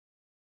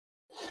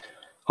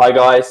Hi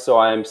guys, so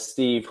I'm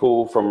Steve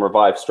Hall from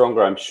Revive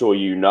Stronger, I'm sure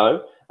you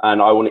know,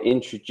 and I want to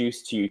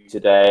introduce to you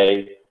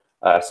today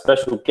a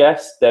special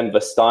guest,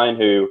 Denver Steyn,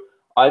 who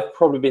I've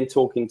probably been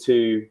talking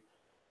to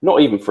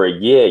not even for a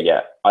year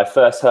yet. I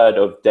first heard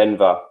of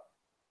Denver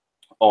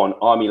on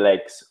Army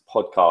Legs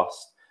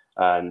podcast,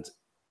 and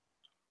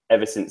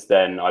ever since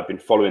then I've been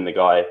following the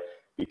guy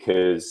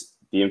because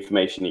the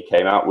information he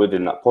came out with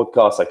in that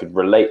podcast, I could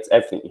relate to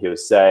everything he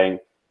was saying.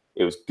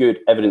 It was good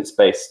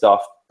evidence-based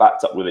stuff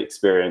backed up with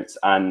experience.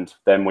 And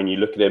then when you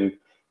look at him,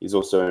 he's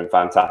also in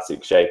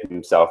fantastic shape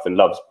himself and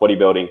loves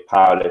bodybuilding,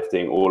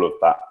 powerlifting, all of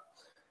that.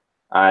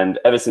 And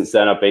ever since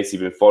then, I've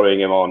basically been following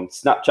him on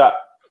Snapchat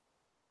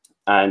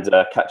and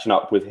catching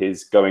up with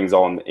his goings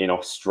on in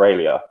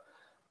Australia.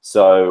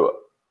 So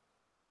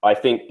I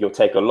think you'll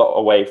take a lot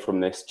away from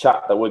this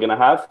chat that we're going to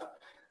have.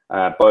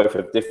 Both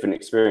have different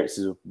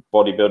experiences of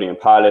bodybuilding and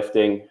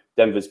powerlifting.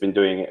 Denver's been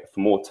doing it for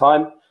more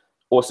time,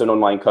 also an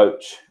online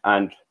coach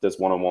and does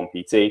one-on-one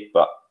PT,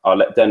 but I'll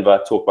let Denver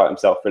talk about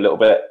himself for a little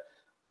bit.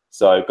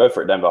 So go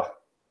for it, Denver.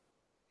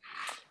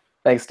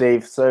 Thanks,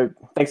 Steve. So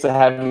thanks for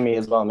having me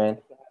as well, man.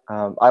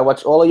 I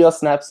watch all of your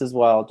snaps as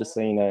well, just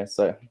so you know,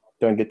 so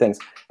doing good things.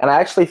 And I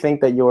actually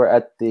think that you were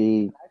at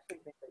the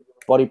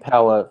Body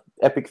Power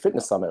Epic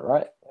Fitness Summit,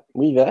 right?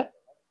 Were you there?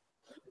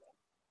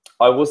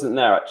 I wasn't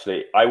there,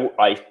 actually.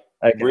 I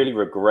really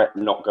regret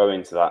not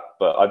going to that,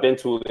 but I've been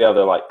to all the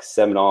other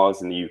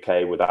seminars in the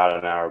UK with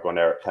Alan Aragon,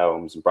 Eric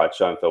Helms, and Brad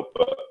Schoenfeld,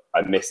 but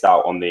I missed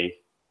out on that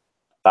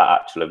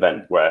actual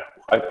event where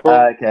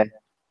okay.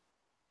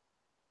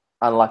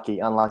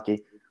 Unlucky.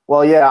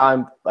 Well,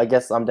 yeah, I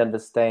guess I'm Denver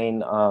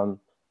Steyn.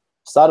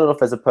 Started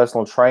off as a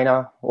personal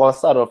trainer. Well, I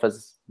started off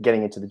as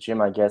getting into the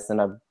gym, I guess,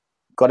 and I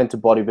got into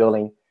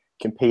bodybuilding,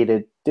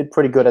 competed, did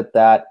pretty good at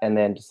that, and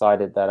then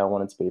decided that I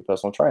wanted to be a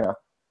personal trainer.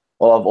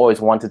 Well, I've always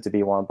wanted to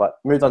be one, but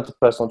moved on to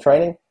personal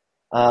training.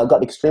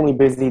 Got extremely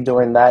busy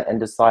doing that and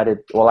decided,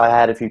 well, I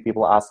had a few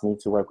people ask me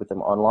to work with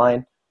them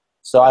online.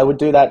 So I would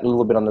do that a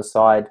little bit on the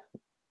side.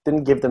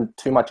 Didn't give them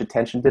too much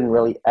attention, didn't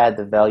really add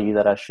the value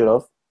that I should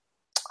have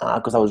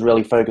because I was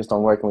really focused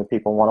on working with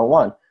people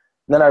one-on-one.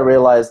 Then I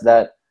realized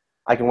that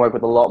I can work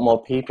with a lot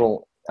more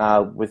people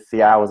with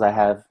the hours I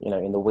have,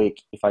 in the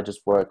week if I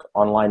just work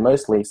online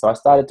mostly. So I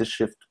started to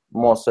shift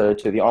more so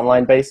to the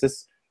online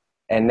basis.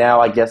 And now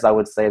I guess I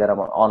would say that I'm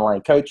an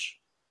online coach,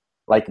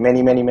 like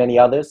many, many, many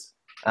others.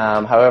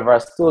 However, I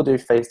still do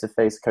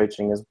face-to-face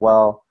coaching as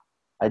well.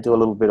 I do a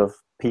little bit of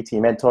PT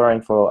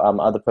mentoring for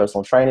other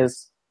personal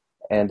trainers,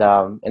 and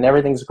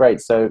everything's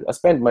great. So I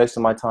spend most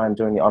of my time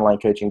doing the online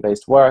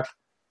coaching-based work,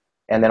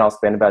 and then I'll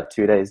spend about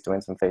 2 days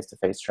doing some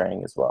face-to-face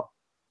training as well.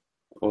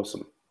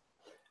 Awesome.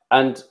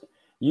 And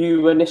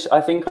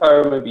I think I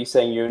remember you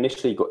saying you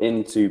initially got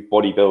into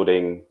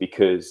bodybuilding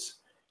because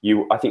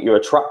I think you're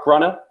a track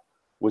runner.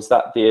 Was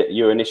that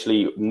you're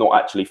initially not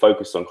actually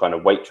focused on kind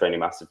of weight training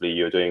massively?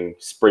 You're doing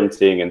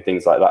sprinting and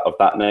things like that of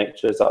that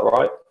nature. Is that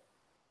right?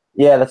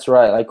 Yeah, that's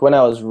right. Like when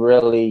I was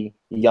really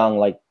young,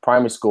 like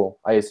primary school,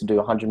 I used to do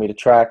 100-meter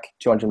track,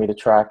 200-meter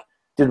track.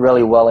 Did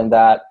really well in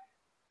that.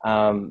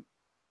 And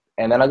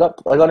then I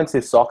got into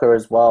soccer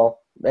as well.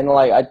 And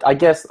I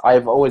guess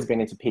I've always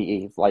been into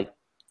PE, like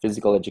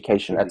physical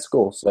education at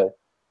school. So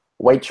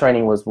weight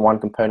training was one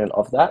component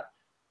of that.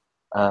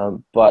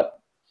 But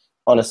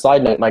on a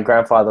side note, my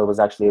grandfather was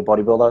actually a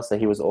bodybuilder, so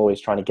he was always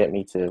trying to get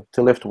me to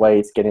lift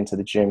weights, get into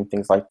the gym,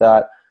 things like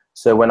that.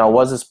 So when I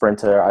was a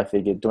sprinter, I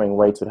figured doing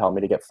weights would help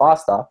me to get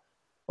faster,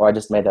 or I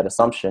just made that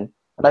assumption.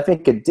 And I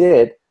think it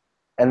did.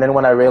 And then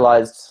when I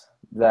realized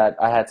that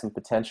I had some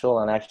potential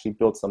and actually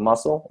built some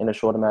muscle in a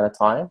short amount of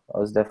time, I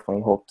was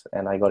definitely hooked,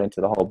 and I got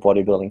into the whole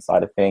bodybuilding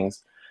side of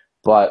things.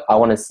 But I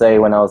want to say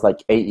when I was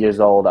like 8 years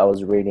old, I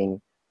was reading,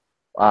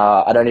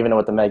 I don't even know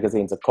what the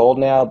magazines are called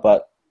now,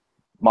 but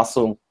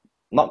it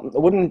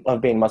wouldn't have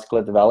been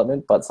muscular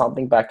development, but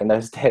something back in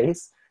those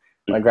days.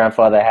 My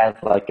grandfather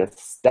had like a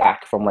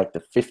stack from like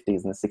the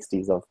 50s and the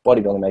 60s of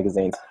bodybuilding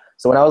magazines.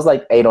 So when I was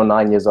like 8 or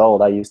 9 years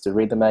old, I used to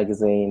read the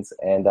magazines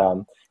and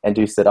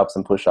do sit-ups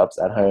and push-ups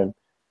at home.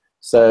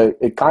 So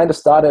it kind of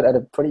started at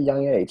a pretty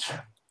young age.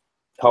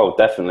 Oh,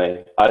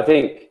 definitely. I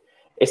think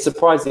it's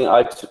surprising.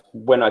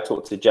 When I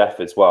talked to Jeff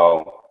as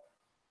well,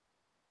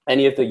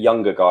 any of the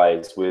younger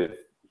guys with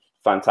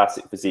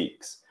fantastic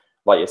physiques,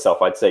 like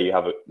yourself, I'd say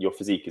your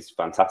physique is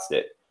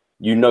fantastic.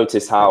 You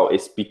notice how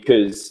it's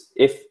because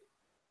if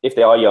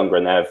they are younger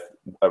and they have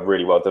a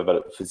really well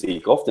developed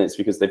physique, often it's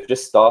because they've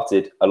just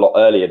started a lot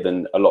earlier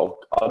than a lot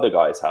of other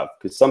guys have.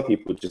 Because some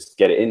people just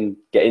get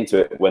into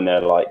it when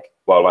they're like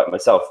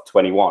myself,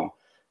 21.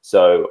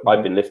 So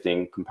I've been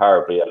lifting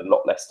comparably at a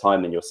lot less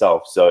time than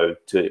yourself. So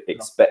to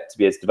expect to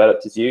be as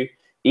developed as you,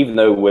 even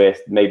though we're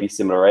maybe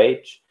similar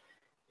age,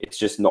 it's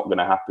just not going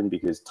to happen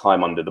because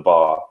time under the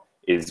bar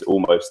is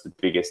almost the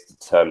biggest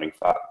determining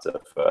factor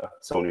for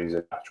someone who's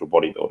a natural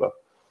bodybuilder.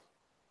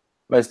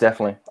 Most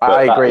definitely.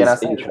 I agree.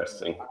 That's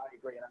interesting.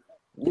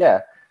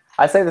 Yeah.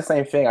 I say the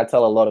same thing. I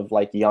tell a lot of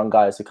like young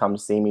guys who come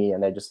to see me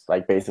and they just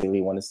like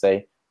basically want to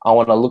say, I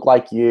want to look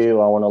like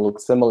you. I want to look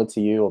similar to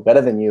you or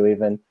better than you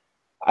even.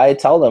 I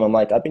tell them, I'm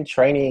like, I've been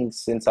training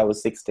since I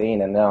was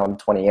 16 and now I'm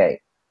 28.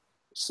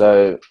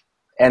 So,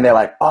 and they're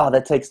like, oh,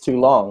 that takes too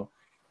long.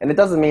 And it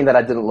doesn't mean that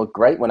I didn't look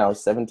great when I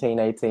was 17,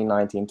 18,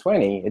 19,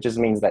 20. It just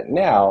means that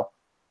now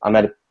I'm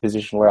at a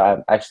position where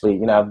I'm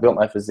actually, I've built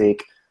my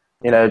physique,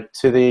 to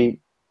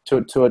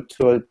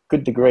a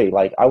good degree.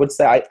 Like I would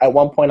say, at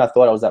one point I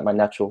thought I was at my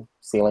natural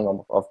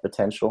ceiling of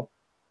potential,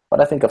 but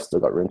I think I've still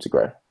got room to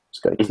grow.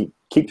 Just got to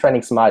keep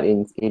training smart,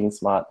 eating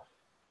smart,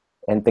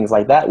 and things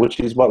like that, which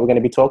is what we're going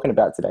to be talking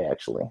about today,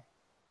 actually,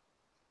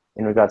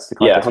 in regards to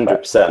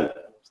context. 100%.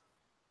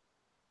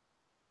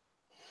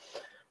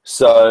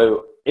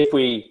 So if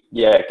we,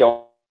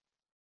 go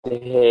on to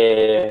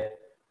hear,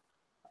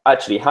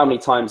 actually, how many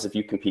times have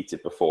you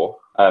competed before?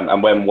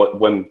 And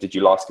when did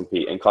you last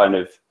compete? And kind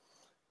of,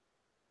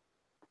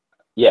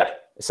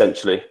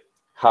 essentially,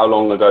 how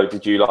long ago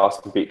did you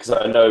last compete? Because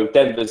I know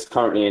Denver's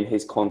currently in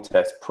his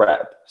contest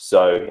prep.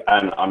 So,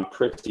 and I'm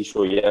pretty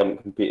sure you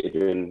haven't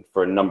competed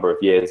for a number of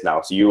years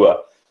now. So you were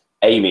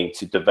aiming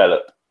to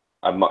develop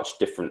a much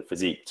different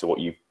physique to what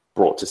you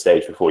brought to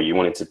stage before. You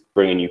wanted to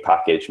bring a new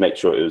package, make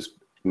sure it was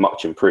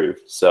much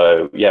improved.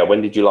 So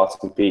when did you last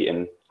compete,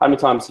 and how many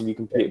times have you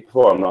competed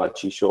before? I'm not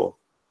actually sure.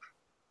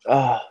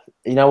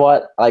 You know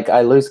what? Like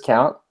I lose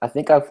count. I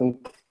think I've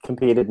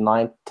competed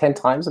 10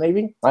 times,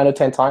 maybe 9 or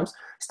 10 times.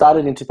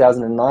 Started in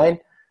 2009,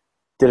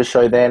 did a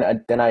show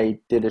then. Then I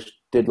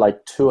did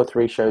like 2 or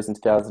 3 shows in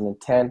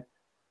 2010.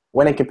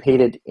 Went and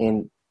competed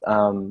in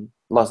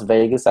Las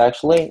Vegas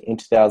actually in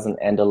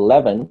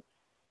 2011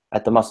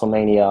 at the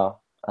Musclemania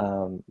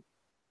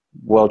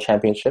World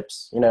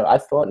Championships. I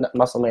thought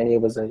Musclemania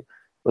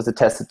was a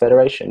tested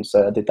federation,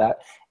 so I did that.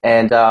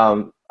 And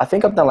I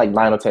think I've done like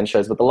 9 or 10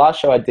 shows, but the last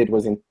show I did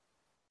was in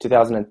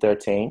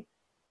 2013,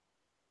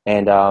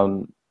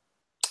 and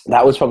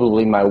that was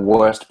probably my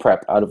worst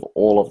prep out of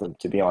all of them,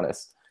 to be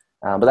honest.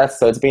 But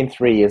it's been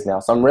 3 years now,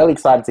 so I'm really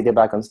excited to get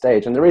back on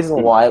stage. And the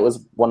reason why it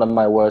was one of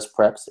my worst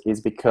preps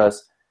is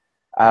because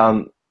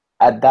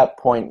at that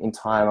point in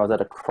time, I was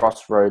at a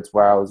crossroads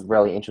where I was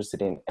really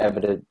interested in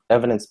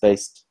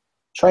evidence-based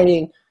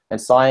training and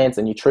science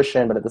and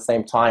nutrition, but at the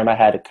same time, I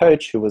had a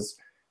coach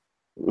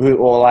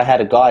I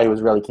had a guy who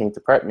was really keen to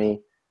prep me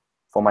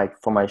for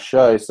my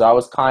show. So I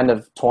was kind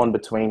of torn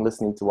between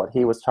listening to what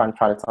he was trying to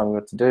tell me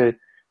what to do,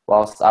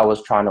 whilst I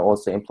was trying to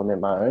also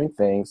implement my own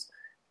things.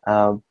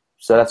 So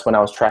that's when I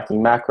was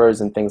tracking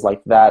macros and things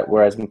like that,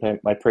 whereas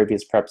my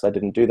previous preps, I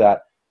didn't do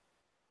that.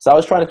 So I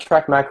was trying to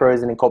track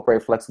macros and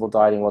incorporate flexible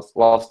dieting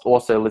whilst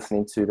also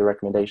listening to the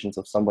recommendations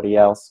of somebody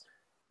else,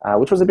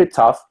 which was a bit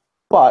tough.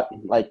 But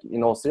like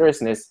in all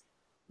seriousness,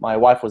 my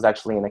wife was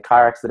actually in a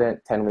car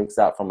accident 10 weeks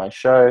out from my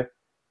show.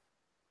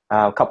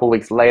 A couple of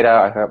weeks later,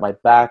 I hurt my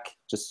back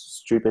just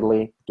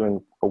stupidly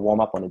doing a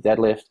warm-up on a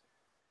deadlift.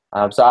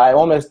 So I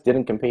almost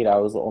didn't compete. I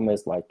was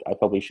almost like, I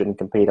probably shouldn't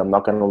compete. I'm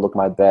not going to look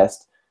my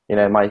best.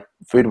 My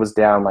food was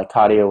down, my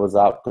cardio was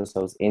up because I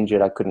was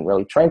injured. I couldn't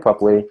really train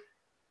properly,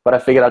 but I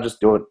figured I'd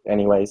just do it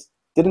anyways.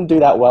 Didn't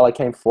do that well. I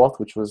came 4th,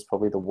 which was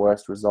probably the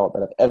worst result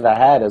that I've ever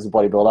had as a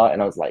bodybuilder.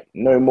 And I was like,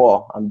 no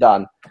more, I'm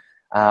done.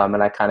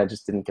 And I kind of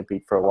just didn't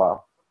compete for a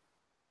while.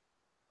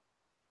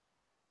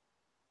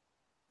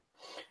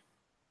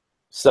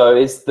 So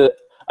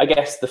I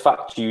guess the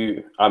fact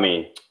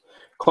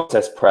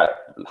contest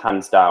prep,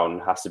 hands down,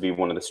 has to be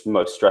one of the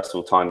most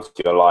stressful times of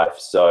your life.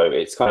 So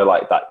it's kind of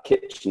like that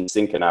kitchen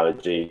sink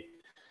analogy.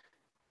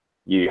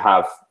 You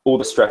have all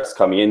the stress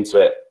coming into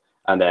it,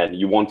 and then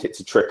you want it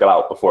to trickle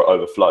out before it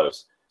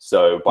overflows.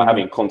 So by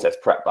having contest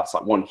prep, that's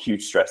like one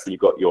huge stress. That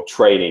you've got your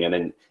training, and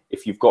then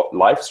if you've got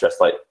life stress,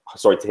 like,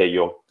 sorry to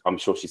hear I'm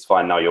sure she's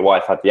fine now, your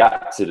wife had the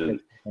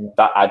accident,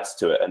 that adds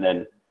to it. And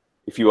then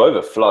if you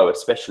overflow,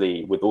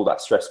 especially with all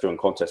that stress during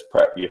contest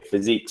prep, your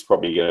physique's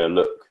probably going to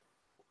look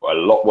a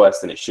lot worse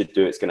than it should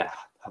do. It's going to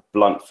have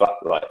blunt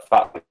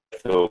fat,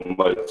 feel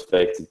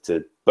motivated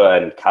to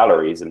burn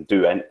calories and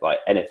do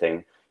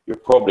anything. You're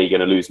probably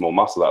going to lose more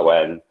muscle that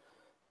way. And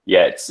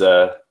that's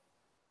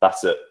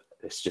it.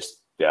 It's just,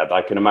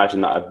 I can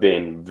imagine that have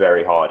been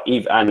very hard,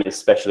 and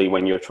especially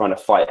when you're trying to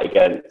fight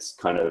against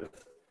kind of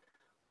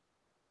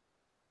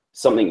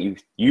something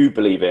you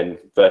believe in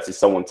versus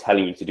someone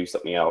telling you to do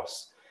something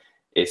else.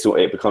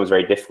 It becomes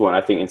very difficult. And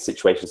I think in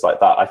situations like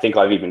that, I think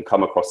I've even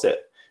come across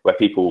it where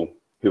people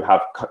who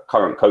have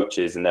current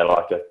coaches and they're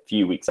like a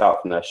few weeks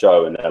out from their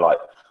show and they're like,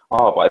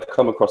 oh, but I've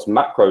come across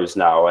macros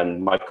now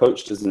and my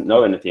coach doesn't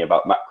know anything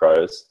about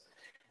macros.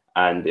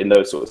 And in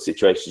those sort of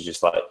situations,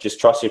 just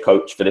trust your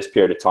coach for this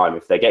period of time.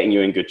 If they're getting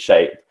you in good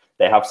shape,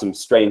 they have some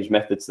strange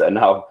methods that are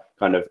now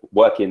kind of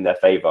working in their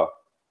favor.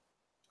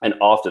 And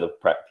after the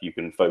prep, you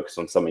can focus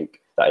on something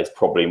that is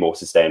probably more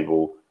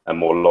sustainable and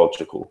more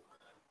logical.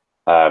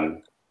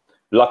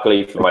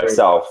 Luckily for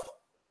myself,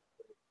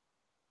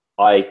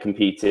 I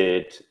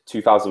competed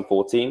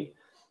 2014,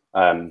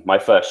 my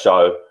first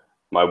show,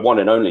 my one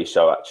and only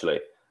show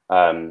actually.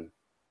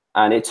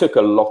 And it took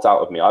a lot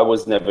out of me. I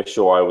was never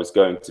sure I was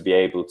going to be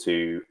able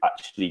to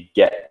actually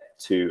get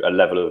to a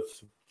level of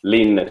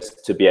leanness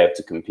to be able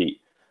to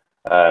compete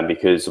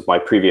because of my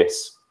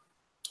previous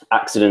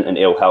accident and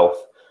ill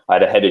health. I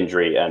had a head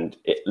injury, and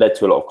it led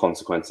to a lot of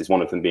consequences,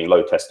 one of them being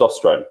low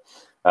testosterone.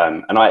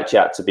 And I actually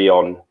had to be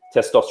on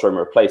testosterone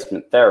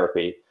replacement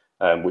therapy,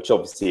 which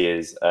obviously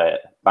is a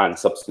banned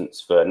substance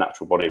for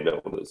natural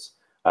bodybuilders.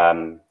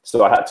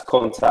 So I had to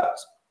contact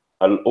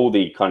all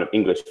the kind of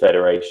English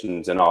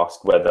federations and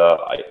ask whether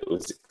it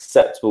was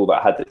acceptable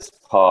that I had this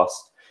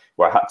past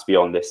where I had to be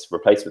on this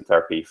replacement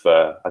therapy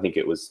for, I think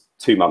it was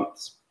 2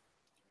 months,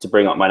 to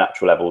bring up my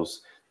natural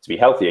levels to be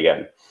healthy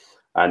again.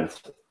 And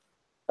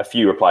a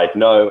few replied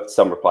no,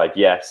 some replied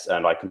yes,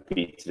 and I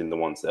competed in the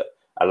ones that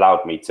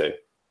allowed me to.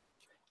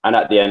 And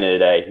at the end of the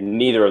day,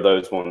 neither of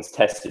those ones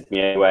tested me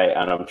anyway,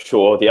 and I'm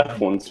sure the other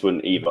ones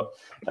wouldn't either,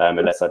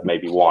 unless I'd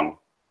maybe won.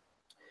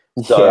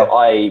 So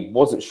I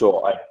wasn't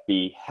sure I'd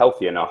be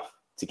healthy enough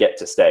to get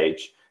to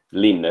stage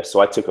leanness,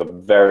 so I took a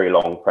very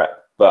long prep.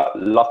 But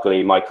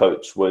luckily, my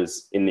coach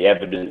was in the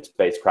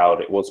evidence-based crowd.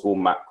 It was all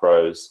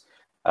macros,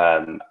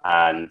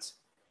 and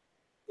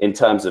in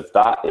terms of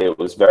that, it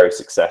was very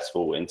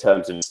successful. In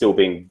terms of still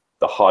being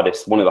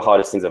one of the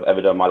hardest things I've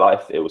ever done in my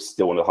life, it was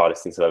still one of the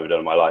hardest things I've ever done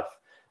in my life.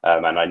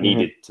 And I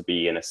needed to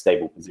be in a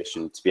stable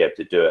position to be able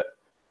to do it,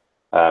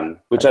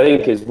 which I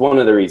think is one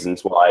of the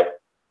reasons why,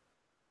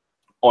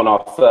 on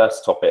our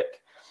first topic,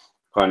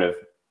 kind of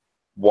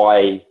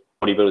why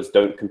bodybuilders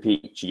don't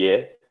compete each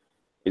year,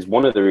 is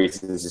one of the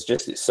reasons is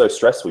just it's so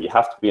stressful. You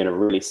have to be in a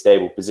really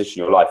stable position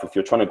in your life. If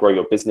you're trying to grow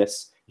your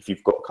business, if you're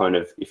trying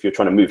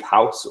to move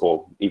house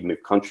or even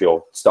move country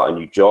or start a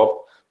new job,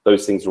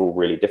 those things are all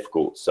really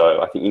difficult.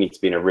 So I think you need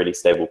to be in a really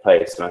stable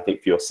place. And I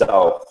think for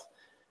yourself,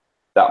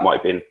 that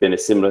might have been a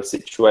similar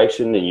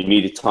situation and you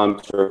needed time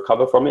to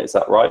recover from it. Is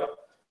that right?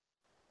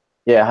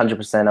 Yeah,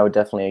 100%. I would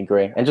definitely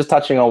agree. And just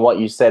touching on what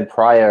you said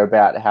prior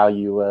about how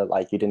you were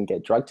like, you didn't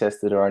get drug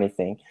tested or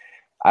anything,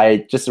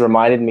 I just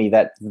reminded me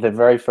that the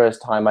very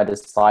first time I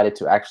decided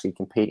to actually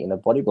compete in a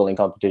bodybuilding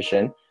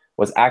competition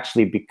was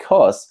actually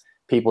because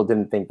people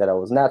didn't think that I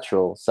was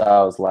natural. So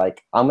I was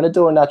like, I'm going to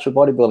do a natural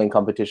bodybuilding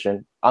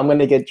competition. I'm going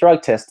to get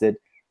drug tested.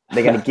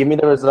 They're going to give me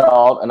the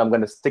result and I'm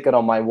going to stick it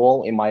on my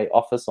wall in my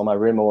office or my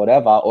room or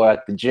whatever, or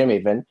at the gym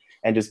even,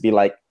 and just be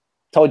like,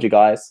 told you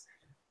guys.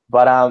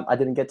 But I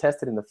didn't get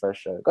tested in the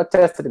first show. Got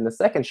tested in the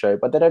second show,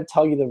 but they don't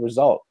tell you the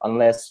result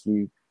unless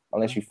you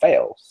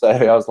fail. So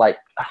I was like,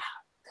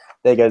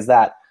 there goes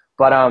that.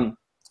 But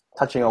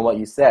touching on what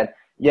you said,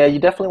 yeah, you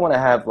definitely want to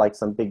have like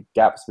some big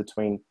gaps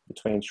between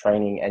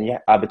training and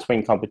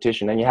between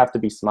competition, and you have to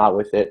be smart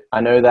with it.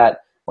 I know that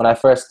when I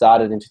first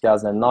started in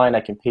 2009, I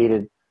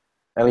competed.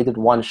 I only did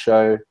one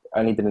show,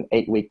 only did an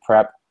 8-week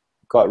prep,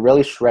 got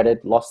really shredded,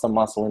 lost some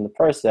muscle in the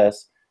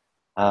process,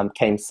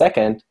 came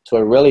second to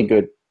a really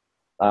good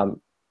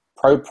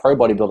pro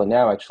bodybuilder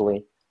now,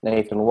 actually,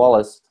 Nathan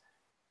Wallace.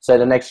 So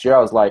the next year I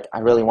was like, I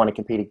really want to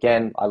compete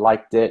again. I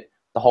liked it.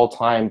 The whole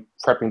time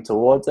prepping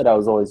towards it, I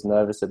was always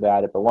nervous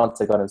about it. But once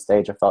I got on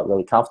stage, I felt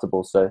really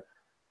comfortable. So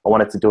I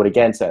wanted to do it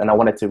again. And I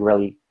wanted to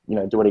really,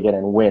 do it again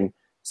and win.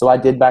 So I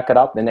did back it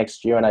up the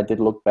next year and I did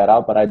look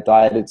better, but I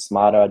dieted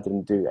smarter. I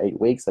didn't do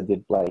 8 weeks. I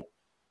did like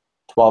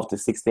 12 to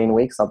 16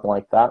 weeks, something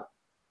like that.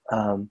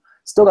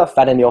 Still got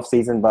fat in the off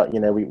season, but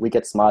we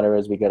get smarter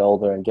as we get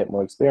older and get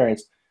more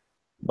experience.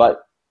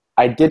 But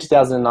I did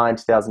 2009,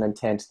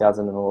 2010,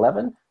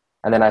 2011,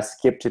 and then I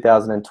skipped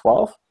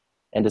 2012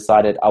 and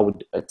decided I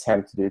would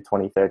attempt to do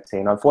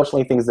 2013.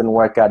 Unfortunately, things didn't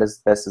work out as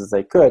best as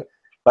they could.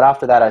 But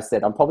after that, I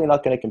said, I'm probably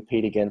not going to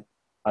compete again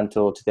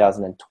until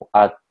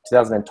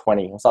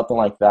 2020 or something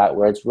like that,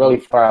 where it's really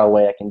far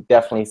away. I can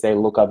definitely say,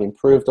 look, I've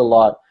improved a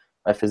lot.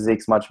 My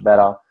physique's much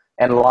better.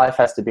 And life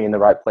has to be in the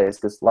right place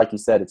because, like you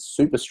said, it's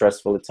super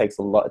stressful. It takes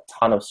a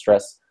ton of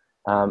stress.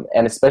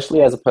 And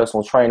especially as a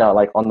personal trainer,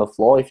 like on the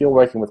floor, if you're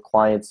working with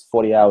clients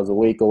 40 hours a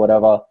week or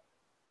whatever,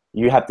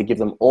 you have to give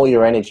them all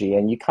your energy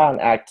and you can't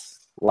act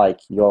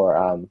like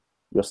you're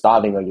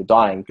starving or you're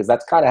dying because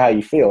that's kind of how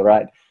you feel,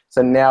 right?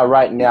 So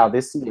right now,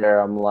 this year,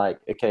 I'm like,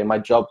 okay, my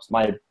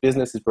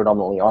business is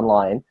predominantly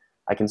online.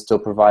 I can still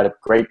provide a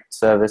great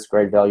service,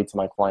 great value to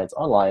my clients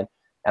online,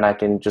 and I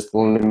can just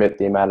limit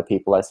the amount of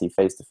people I see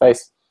face to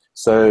face.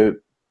 So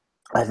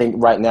I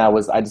think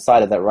I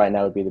decided that right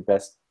now would be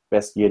the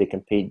best year to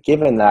compete,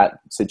 given that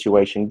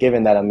situation,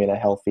 given that I'm in a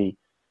healthy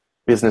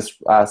business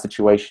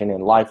situation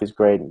and life is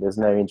great. And there's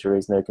no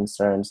injuries, no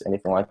concerns,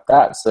 anything like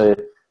that. So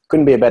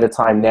couldn't be a better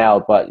time now,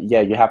 but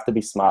yeah, you have to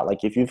be smart.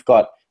 Like if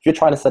you're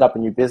trying to set up a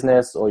new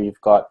business or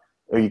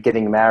you're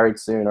getting married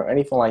soon or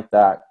anything like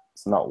that,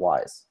 it's not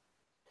wise.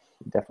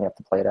 You definitely have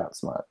to play it out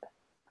smart.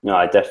 No,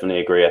 I definitely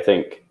agree. I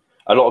think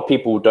a lot of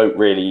people don't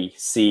really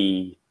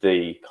see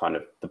the kind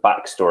of the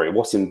backstory,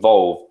 what's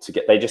involved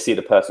they just see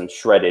the person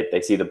shredded.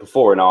 They see the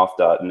before and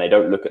after, and they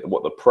don't look at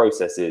what the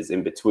process is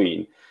in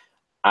between.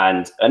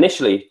 And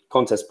initially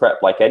contest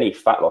prep, like any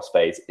fat loss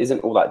phase, isn't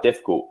all that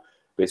difficult.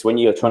 But it's when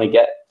you're trying to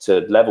get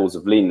to levels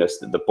of leanness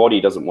that the body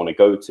doesn't want to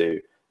go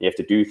to, you have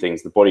to do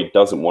things the body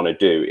doesn't want to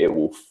do. It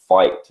will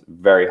fight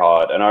very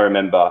hard. And I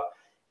remember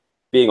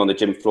being on the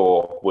gym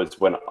floor was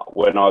when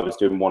I was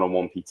doing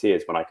one-on-one PT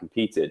is when I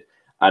competed.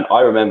 And I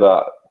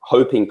remember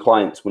hoping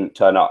clients wouldn't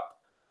turn up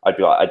I'd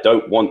be like, I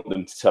don't want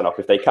them to turn up.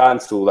 If they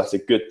cancel, that's a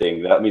good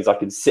thing. That means I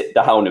can sit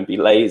down and be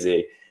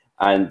lazy.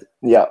 And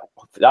Yeah.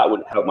 that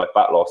wouldn't help my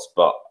fat loss,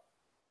 but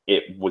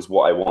it was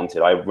what I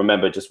wanted. I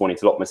remember just wanting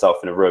to lock myself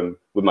in a room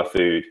with my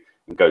food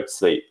and go to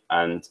sleep.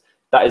 And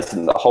that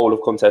isn't the whole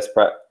of contest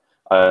prep.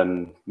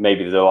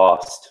 Maybe the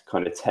last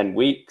kind of 10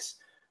 weeks.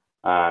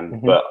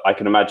 But I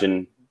can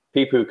imagine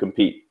people who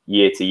compete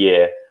year to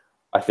year,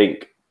 I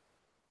think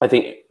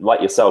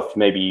like yourself,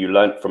 maybe you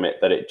learned from it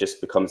that it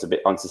just becomes a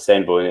bit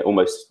unsustainable, and it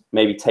almost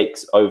maybe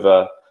takes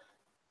over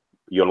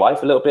your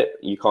life a little bit.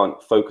 You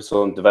can't focus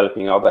on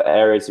developing other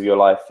areas of your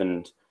life.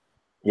 And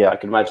yeah, I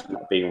can imagine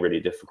that being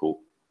really difficult.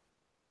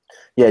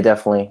 Yeah,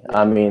 definitely.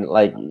 I mean,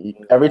 like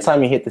every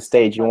time you hit the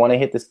stage, you want to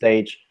hit the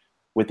stage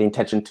with the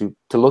intention to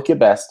look your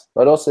best,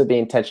 but also the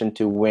intention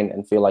to win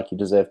and feel like you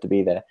deserve to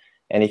be there.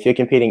 And if you're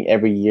competing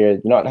every year,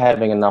 you're not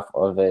having enough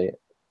of an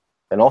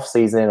off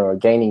season or a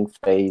gaining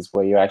phase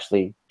where you're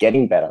actually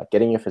getting better,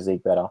 getting your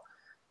physique better.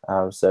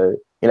 So,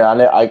 you know,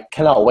 I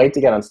cannot wait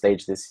to get on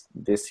stage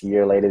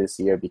later this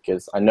year,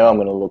 because I know I'm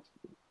going to look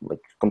like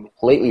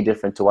completely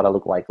different to what I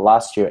looked like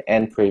last year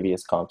and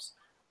previous comps.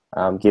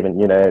 Given,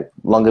 you know,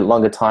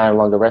 longer time,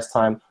 longer rest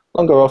time,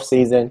 longer off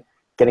season,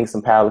 getting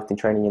some powerlifting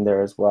training in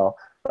there as well.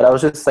 But I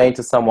was just saying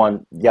to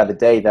someone the other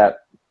day that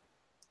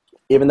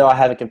even though I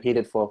haven't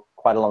competed for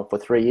for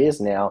 3 years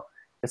now,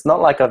 it's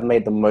not like I've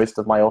made the most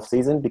of my off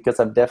season, because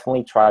I've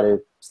definitely tried to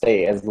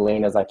stay as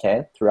lean as I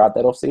can throughout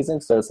that off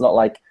season. So it's not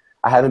like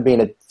I haven't been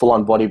a full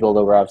on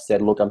bodybuilder where I've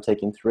said, look, I'm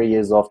taking 3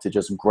 years off to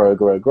just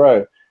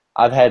grow.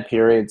 I've had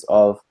periods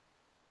of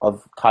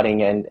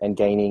cutting and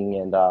gaining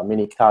and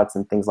mini cuts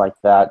and things like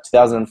that.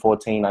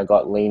 2014, I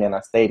got lean, and I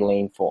stayed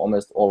lean for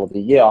almost all of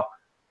the year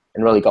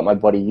and really got my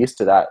body used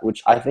to that,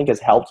 which I think has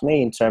helped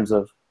me in terms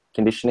of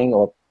conditioning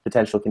or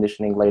potential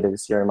conditioning later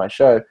this year in my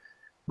show.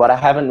 But I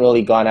haven't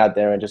really gone out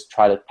there and just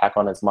tried to pack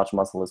on as much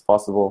muscle as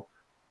possible.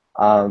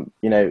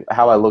 You know,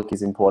 how I look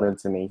is important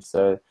to me.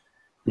 So,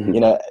 you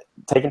know,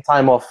 taking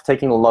time off,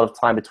 taking a lot of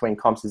time between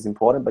comps is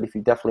important, but if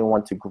you definitely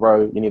want to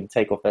grow, you need to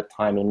take off that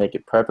time and make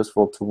it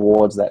purposeful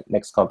towards that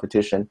next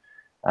competition,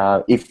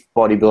 if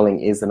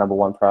bodybuilding is the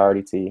 #1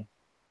 priority to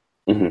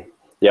you.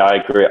 Yeah, I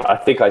agree. I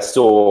think I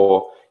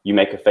saw you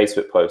make a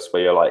Facebook post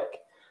where you're like,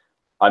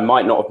 I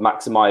might not have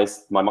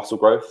maximized my muscle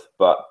growth,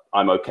 but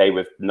I'm okay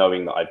with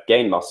knowing that I've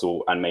gained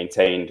muscle and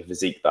maintained a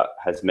physique that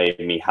has made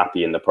me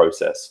happy in the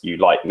process. You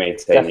like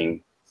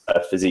maintaining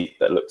a physique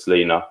that looks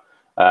leaner.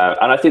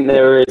 And I think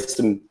there is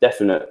some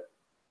definite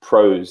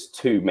pros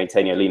to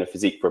maintaining a leaner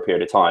physique for a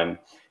period of time.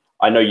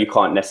 I know you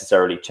can't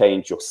necessarily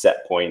change your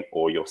set point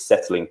or your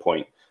settling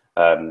point,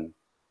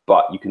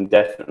 but you can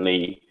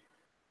definitely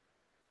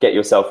get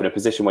yourself in a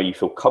position where you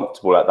feel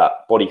comfortable at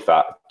that body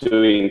fat,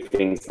 doing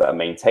things that are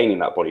maintaining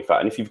that body fat.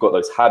 And if you've got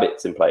those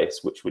habits in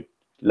place, which would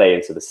lay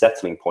into the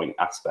settling point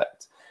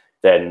aspect,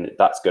 then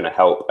that's going to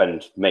help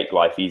and make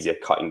life easier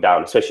cutting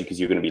down, especially because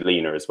you're going to be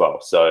leaner as well.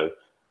 So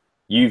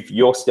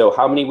you're still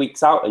how many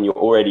weeks out, and you're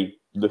already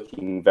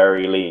looking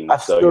very lean.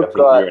 So I think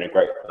you're in a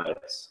great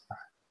place.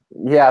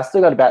 Yeah, I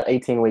still got about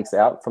 18 weeks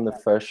out from the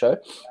first show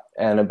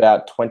and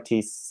about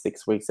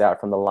 26 weeks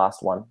out from the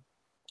last one.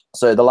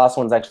 So the last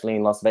one's actually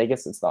in Las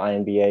Vegas. It's the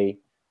INBA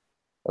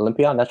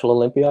Olympia, Natural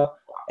Olympia.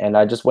 And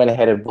I just went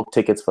ahead and booked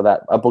tickets for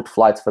that. I booked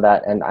flights for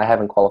that, and I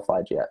haven't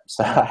qualified yet.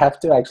 So I have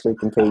to actually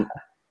compete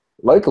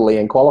locally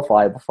and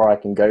qualify before I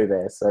can go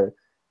there. So a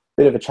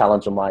bit of a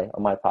challenge on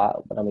my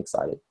part, but I'm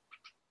excited.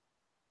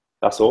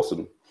 That's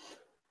awesome.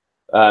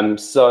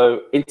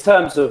 So in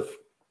terms of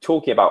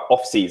talking about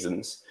off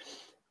seasons,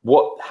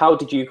 how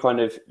did you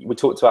we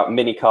talked about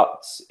mini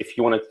cuts. If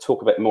you want to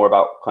talk a bit more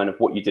about kind of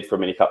what you did for a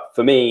mini cut.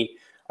 For me,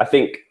 I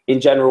think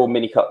in general,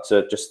 mini cuts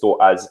are just thought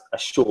as a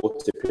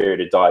shorter period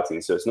of dieting.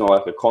 So it's not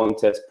like a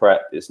contest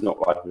prep. It's not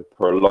like a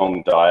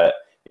prolonged diet.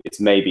 It's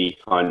maybe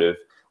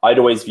I'd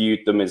always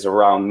viewed them as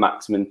around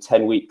maximum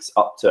 10 weeks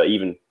up to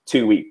even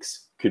 2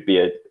 weeks could be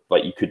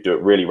you could do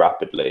it really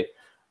rapidly.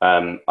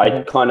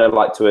 I'd kind of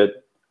like to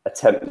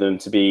attempt them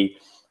to be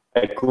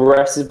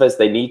aggressive as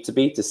they need to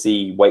be to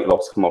see weight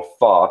loss come off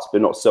fast,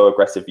 but not so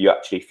aggressive you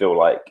actually feel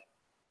like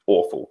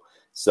awful.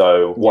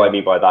 So what I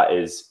mean by that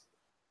is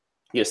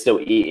you're still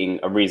eating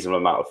a reasonable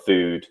amount of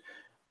food,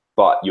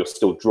 but you're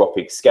still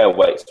dropping, scale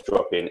weights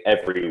dropping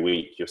every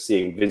week. You're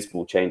seeing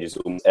visible changes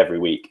almost every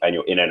week, and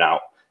you're in and out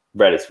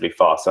relatively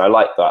fast. So I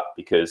like that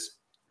because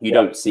you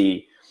don't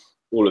see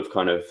all of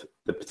kind of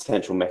the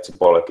potential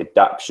metabolic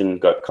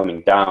adaptation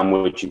coming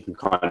downwards. You can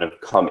kind of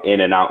come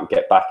in and out and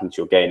get back into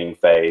your gaining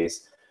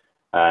phase,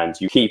 and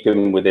you keep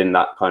him within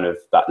that kind of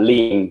that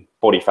lean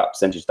body fat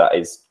percentage that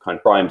is kind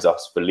of primes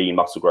us for lean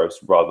muscle growth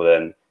rather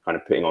than kind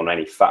of putting on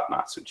any fat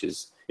mass, which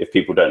is, if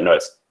people don't know,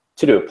 it's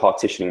to do with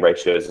partitioning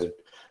ratios.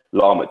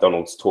 Lyle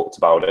McDonald's talked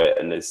about it,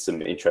 and there's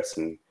some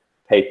interesting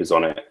papers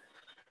on it.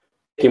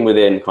 Sticking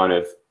within kind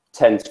of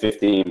 10 to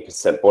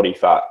 15% body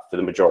fat for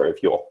the majority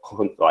of your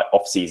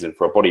off season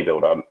for a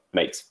bodybuilder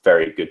makes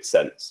very good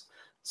sense.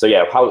 So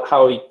yeah,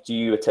 how do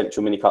you attempt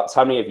your mini cuts?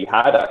 How many have you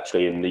had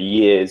actually in the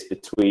years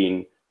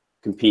between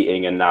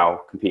competing and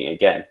now competing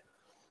again?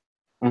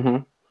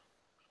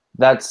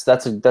 That's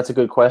a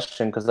good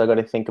question, because I got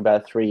to think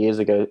about 3 years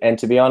ago. And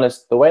to be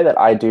honest, the way that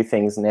I do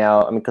things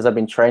now, I mean, because I've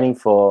been training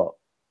for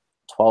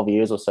 12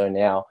 years or so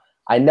now,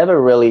 I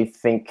never really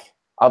think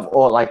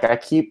I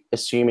keep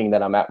assuming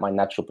that I'm at my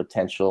natural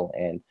potential,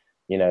 and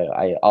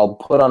I'll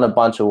put on a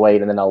bunch of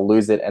weight and then I'll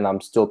lose it, and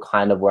I'm still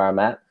kind of where I'm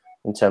at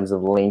in terms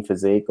of lean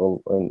physique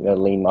or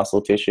lean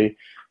muscle tissue,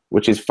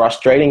 which is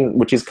frustrating,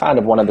 which is kind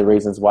of one of the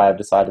reasons why I've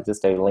decided to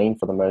stay lean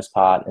for the most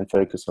part and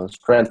focus on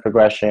strength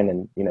progression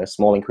and,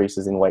 small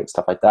increases in weight,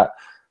 stuff like that.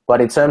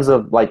 But in terms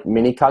of like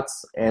mini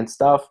cuts and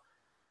stuff,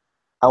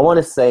 I want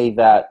to say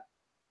that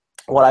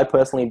what I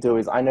personally do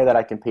is I know that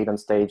I compete on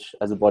stage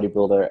as a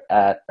bodybuilder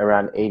at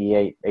around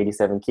 88,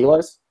 87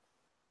 kilos.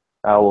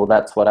 Well,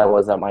 that's what I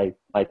was at my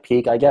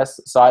peak, I guess.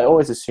 So I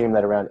always assume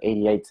that around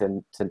 88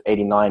 to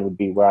 89 would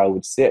be where I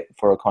would sit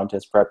for a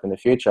contest prep in the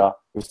future,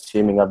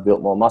 assuming I've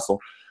built more muscle.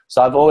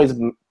 So I've always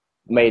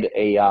made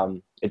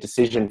a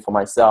decision for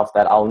myself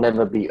that I'll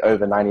never be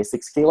over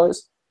 96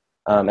 kilos.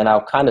 And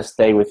I'll kind of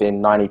stay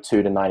within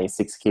 92 to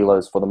 96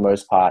 kilos for the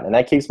most part. And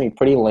that keeps me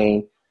pretty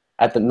lean.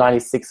 At the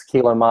 96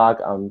 kilo mark,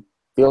 I'm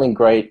feeling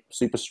great,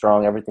 super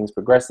strong, everything's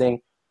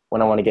progressing.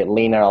 When I want to get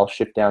leaner, I'll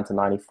shift down to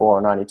 94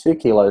 or 92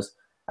 kilos.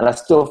 And I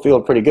still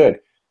feel pretty good,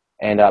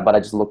 but I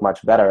just look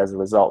much better as a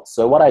result.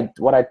 So what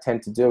I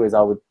tend to do is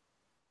I would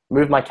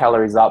move my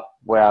calories up,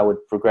 where I would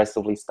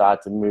progressively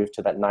start to move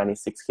to that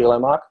 96 kilo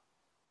mark.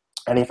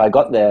 And if I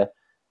got there,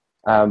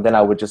 then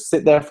I would just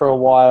sit there for a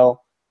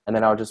while, and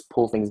then I would just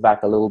pull things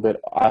back a little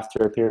bit after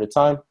a period of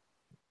time.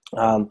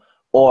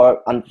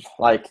 Or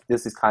like,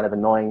 this is kind of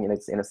annoying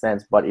in a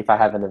sense, but if I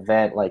have an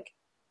event like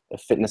a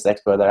fitness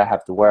expo that I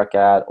have to work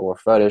at, or a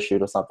photo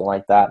shoot or something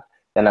like that,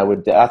 then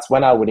that's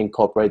when I would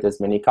incorporate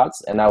those mini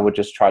cuts, and I would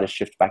just try to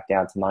shift back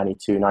down to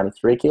 92,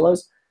 93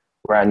 kilos,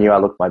 where I knew I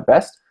looked my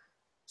best.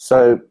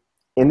 So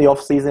in the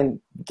off season,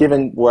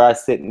 given where I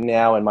sit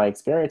now and my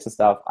experience and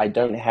stuff, I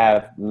don't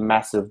have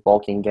massive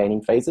bulking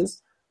gaining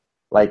phases.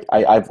 Like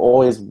I've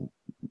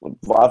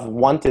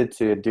wanted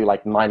to do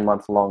like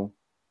 9-month long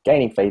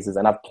gaining phases,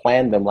 and I've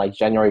planned them like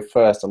January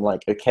 1st. I'm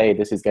like, okay,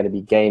 this is going to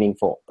be gaining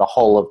for the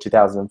whole of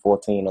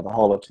 2014 or the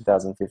whole of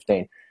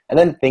 2015. And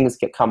then things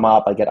come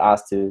up. I get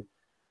asked to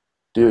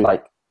do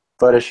like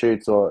photo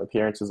shoots or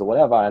appearances or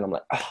whatever, and I'm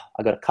like,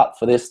 I got to cut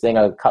for this thing,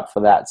 I got to cut for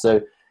that.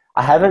 So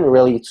I haven't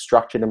really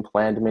structured and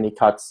planned mini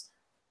cuts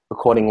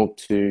according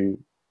to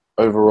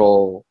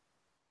overall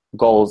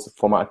goals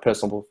for my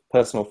personal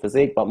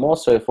physique, but more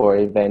so for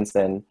events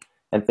and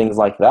things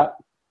like that.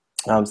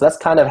 So that's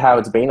kind of how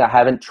it's been. I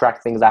haven't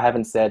tracked things. I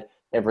haven't said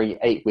every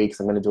 8 weeks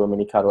I'm going to do a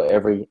mini cut, or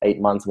every 8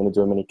 months I'm going to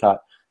do a mini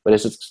cut. But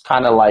it's just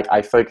kind of like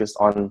I focused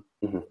on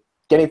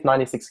getting to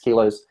 96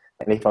 kilos.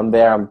 And if I'm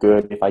there, I'm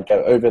good. If I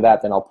go over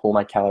that, then I'll pull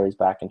my calories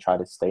back and try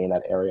to stay in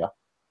that area.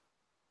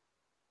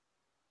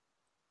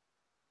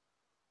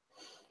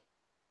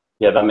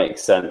 Yeah, that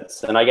makes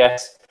sense. And I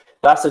guess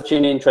that's such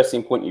an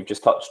interesting point you've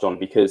just touched on,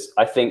 because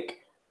I think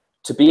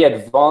to be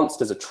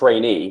advanced as a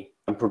trainee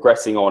and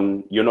progressing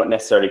on, you're not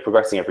necessarily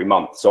progressing every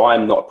month. So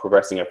I'm not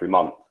progressing every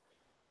month.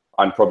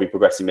 I'm probably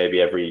progressing maybe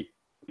every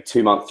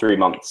 2 months, 3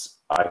 months.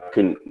 I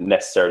couldn't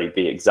necessarily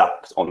be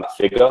exact on that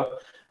figure.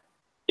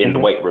 In the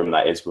weight room,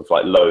 that is, with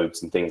like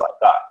loads and things like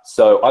that.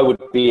 So I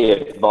would be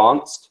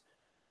advanced,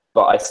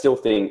 but I still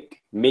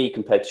think me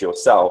compared to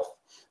yourself,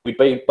 we'd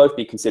both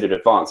be considered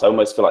advanced. I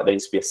almost feel like there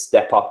needs to be a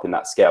step up in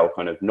that scale,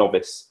 kind of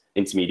novice,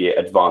 intermediate,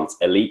 advanced,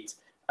 elite,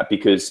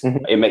 because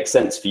it makes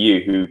sense for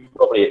you, who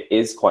probably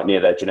is quite near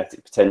their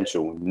genetic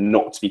potential,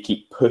 not to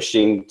keep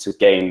pushing to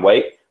gain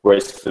weight.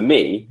 Whereas for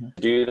me,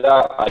 to do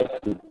that, I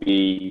could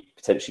be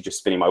potentially just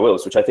spinning my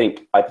wheels, which I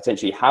think I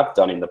potentially have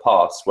done in the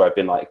past, where I've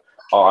been like,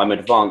 oh, I'm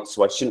advanced,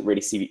 so I shouldn't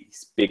really see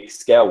these big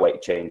scale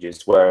weight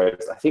changes.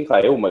 Whereas I think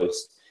I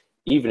almost,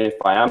 even if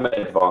I am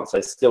advanced, I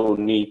still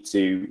need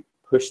to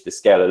push the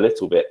scale a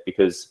little bit,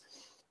 because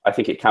I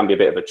think it can be a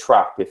bit of a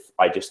trap if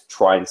I just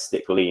try and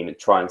stick lean and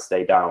try and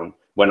stay down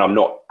when I'm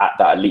not at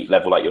that elite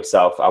level like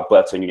yourself,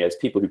 Alberto Nunez,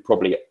 people who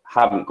probably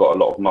haven't got a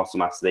lot of muscle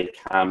mass they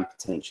can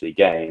potentially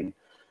gain,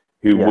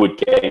 who would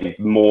gain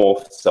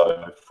more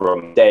so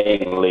from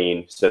staying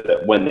lean, so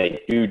that when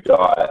they do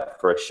diet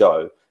for a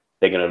show,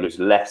 they're going to lose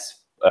less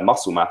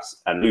muscle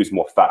mass and lose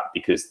more fat,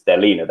 because they're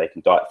leaner. They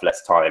can diet for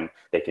less time.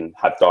 They can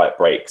have diet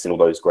breaks and all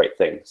those great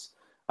things.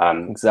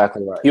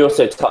 Exactly right. You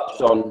also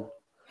touched on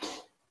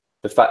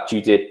the fact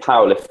you did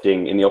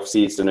powerlifting in the off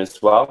season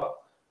as well.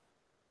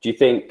 Do you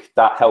think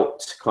that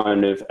helped,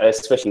 kind of,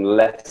 especially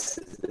less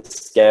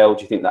scale?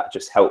 Do you think that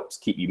just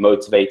helped keep you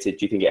motivated?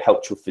 Do you think it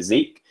helped your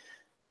physique?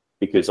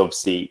 Because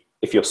obviously,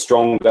 if you're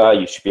stronger,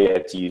 you should be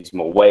able to use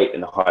more weight in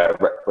the higher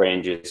rep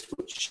ranges,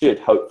 which should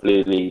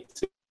hopefully lead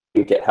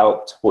to get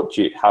helped.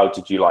 How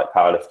did you like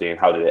powerlifting, and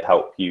how did it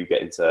help you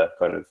get into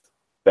kind of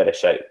better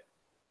shape?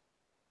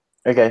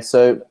 Okay,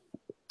 so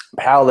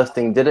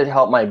powerlifting, did it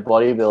help my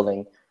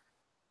bodybuilding?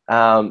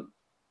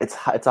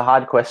 It's a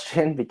hard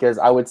question, because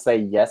I would say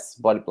yes,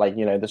 but like,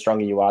 the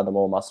stronger you are, the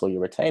more muscle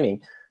you're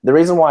retaining. The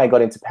reason why I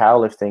got into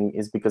powerlifting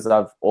is because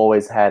I've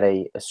always had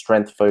a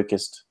strength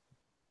focused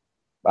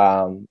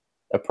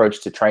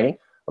approach to training.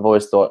 I've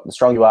always thought the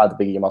stronger you are, the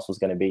bigger your muscle is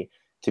going to be.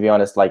 To be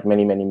honest, like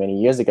many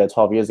years ago,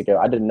 12 years ago,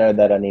 I didn't know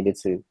that I needed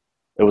to.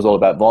 It was all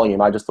about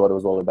volume. I just thought it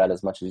was all about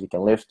as much as you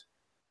can lift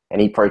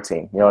and eat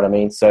protein. You know what I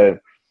mean? So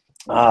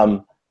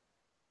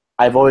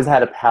I've always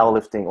had a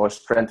powerlifting or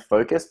strength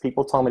focus.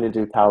 People told me to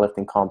do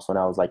powerlifting comps when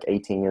I was like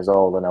 18 years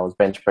old, and I was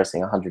bench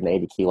pressing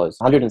 180 kilos,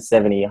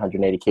 170,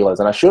 180 kilos.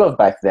 And I should have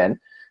back then,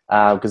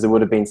 because it would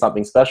have been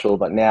something special.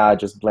 But now I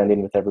just blend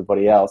in with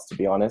everybody else, to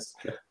be honest.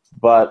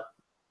 But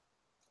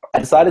I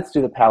decided to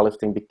do the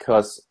powerlifting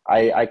because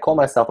I call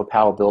myself a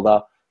power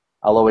builder.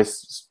 I'll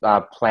always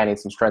plan in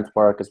some strength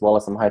work as well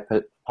as some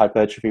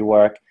hypertrophy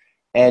work.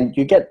 And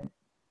you get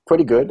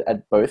pretty good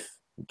at both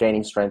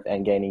gaining strength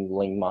and gaining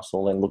lean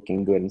muscle and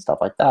looking good and stuff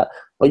like that.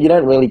 But you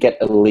don't really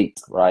get elite,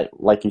 right?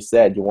 Like you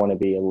said, you want to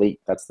be elite.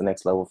 That's the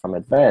next level from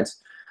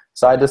advanced.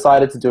 So I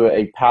decided to do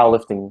a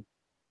powerlifting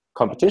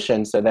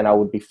competition. So then I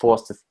would be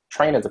forced to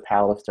train as a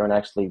powerlifter and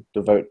actually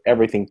devote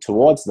everything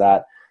towards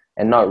that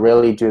and not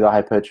really do the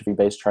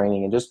hypertrophy-based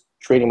training and just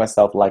treating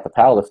myself like a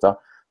powerlifter.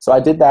 So I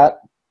did that.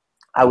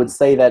 I would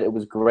say that it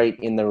was great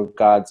in the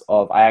regards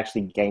of I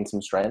actually gained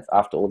some strength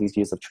after all these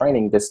years of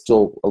training. There's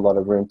still a lot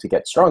of room to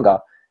get stronger.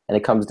 And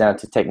it comes down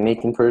to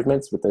technique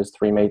improvements with those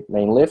three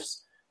main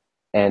lifts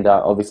and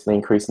obviously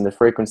increasing the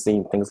frequency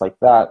and things like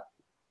that.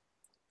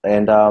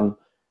 And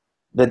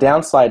the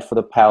downside for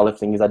the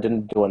powerlifting is I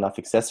didn't do enough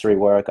accessory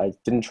work. I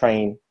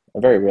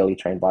very rarely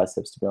train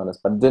biceps, to be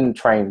honest, but I didn't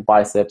train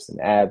biceps and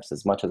abs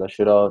as much as I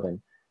should have,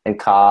 and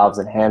calves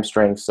and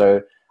hamstrings.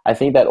 So I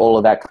think that all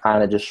of that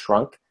kind of just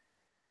shrunk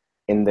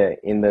in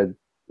the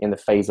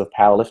phase of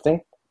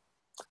powerlifting.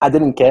 I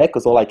didn't care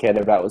because all I cared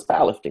about was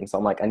powerlifting. So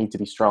I'm like, I need to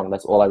be strong.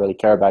 That's all I really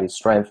care about is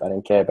strength. I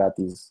don't care about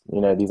these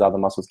other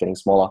muscles getting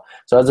smaller.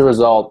 So as a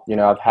result,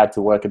 I've had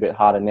to work a bit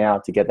harder now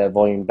to get that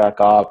volume back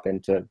up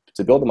and to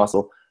build the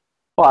muscle.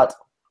 But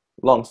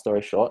long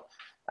story short,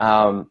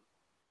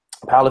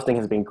 powerlifting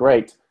has been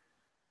great.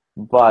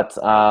 But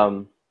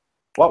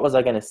what was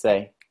I going to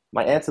say?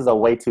 My answers are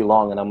way too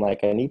long and I'm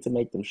like, I need to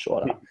make them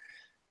shorter.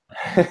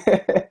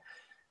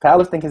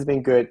 Powerlifting has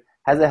been good.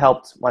 Has it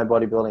helped my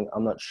bodybuilding?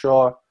 I'm not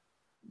sure.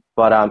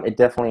 But it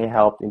definitely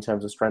helped in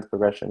terms of strength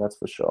progression, that's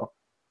for sure.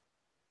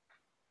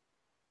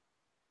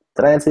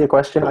 Did I answer your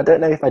question? I don't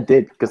know if I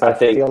did, because I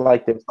feel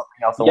like there was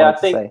something else I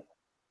wanted to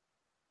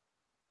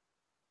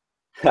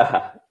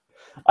say.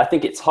 I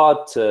think it's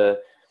hard to,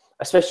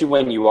 especially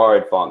when you are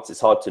advanced, it's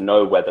hard to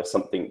know whether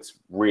something's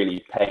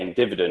really paying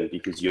dividend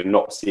because you're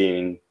not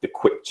seeing the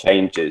quick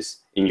changes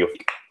in your...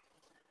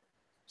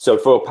 So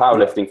for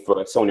powerlifting,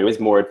 for someone who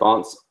is more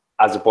advanced,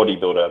 as a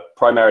bodybuilder,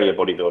 primarily a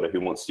bodybuilder who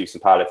wants to do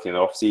some powerlifting in the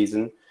off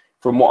season,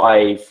 from what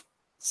I've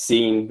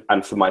seen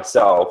and for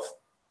myself,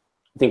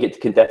 I think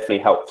it can definitely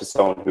help for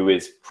someone who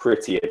is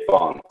pretty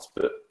advanced.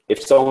 But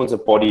if someone's a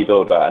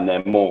bodybuilder and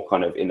they're more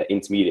kind of in the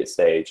intermediate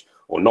stage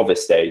or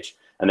novice stage,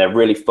 and they're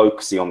really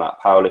focusing on that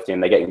powerlifting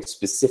and they're getting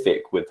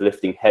specific with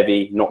lifting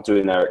heavy, not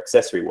doing their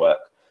accessory work,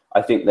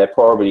 I think they're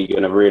probably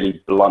going to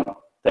really blunt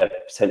their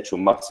potential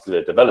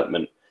muscular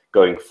development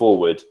going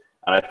forward.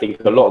 And I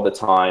think a lot of the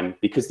time,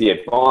 because the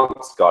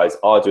advanced guys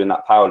are doing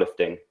that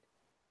powerlifting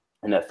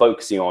and they're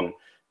focusing on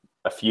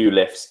a few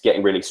lifts,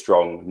 getting really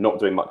strong, not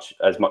doing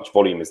as much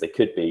volume as they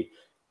could be,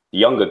 the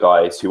younger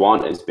guys who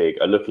aren't as big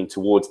are looking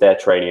towards their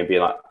training and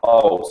being like,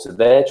 oh, so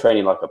they're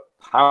training like a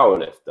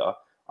powerlifter,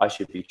 I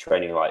should be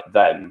training like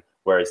them.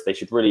 Whereas they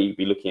should really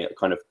be looking at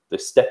kind of the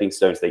stepping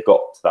stones they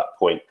got to that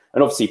point.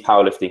 And obviously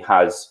powerlifting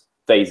has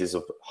phases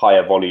of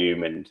higher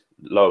volume and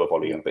lower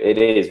volume, but it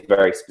is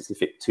very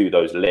specific to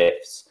those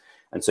lifts.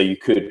 And so you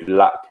could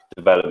lack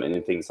development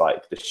in things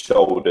like the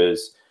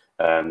shoulders,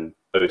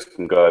 those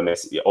can go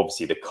missing.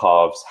 Obviously the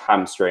calves,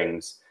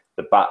 hamstrings,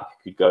 the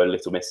back could go a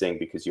little missing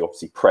because you're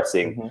obviously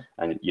pressing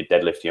and you're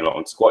deadlifting a lot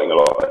and squatting a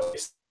lot.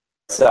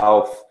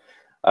 Myself,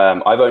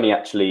 I've only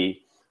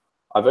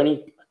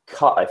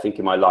cut, I think,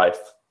 in my life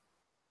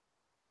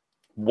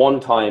one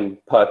time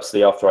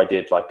purposely after I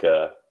did like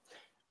a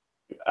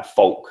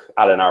Falk.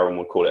 Alan Aaron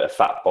would call it a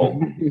fat bulk.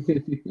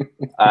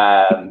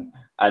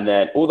 And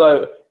then,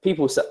 although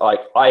people said,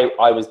 like,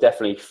 I was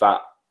definitely fat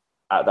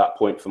at that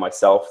point for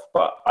myself,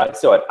 but I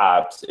still had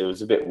abs. It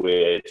was a bit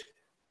weird,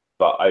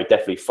 but I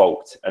definitely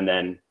falked and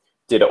then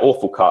did an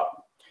awful cut.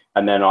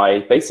 And then I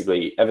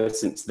basically, ever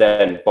since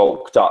then,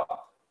 bulked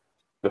up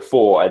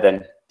before I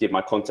then did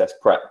my contest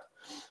prep.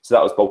 So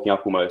that was bulking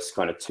up almost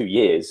kind of 2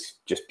 years,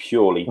 just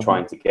purely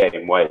trying to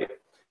gain weight.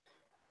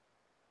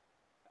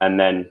 And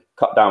then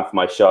cut down for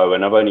my show.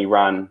 And I've only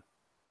ran,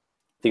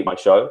 I think, my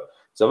show.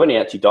 So I've only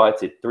actually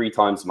dieted 3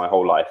 times in my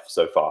whole life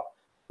so far,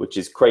 which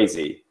is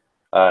crazy.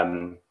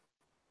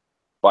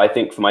 But I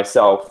think for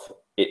myself,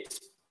 it's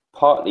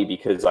partly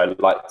because I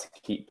like to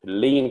keep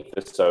lean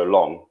for so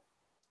long.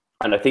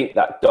 And I think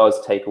that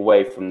does take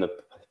away from the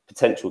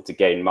potential to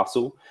gain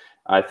muscle.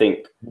 I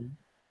think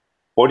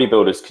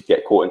bodybuilders could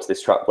get caught into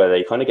this trap where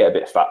they kind of get a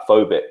bit fat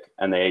phobic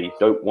and they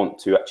don't want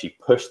to actually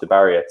push the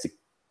barrier to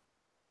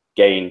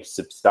gain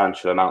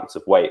substantial amounts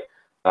of weight.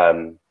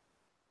 And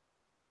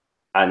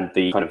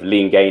the kind of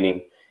lean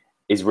gaining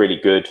is really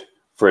good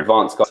for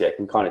advanced guys, yeah, it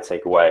can kind of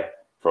take away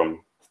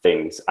from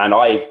things. And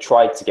I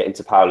tried to get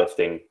into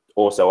powerlifting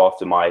also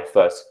after my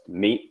first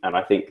meet, and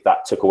I think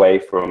that took away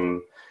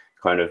from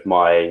kind of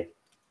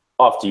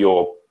after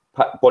your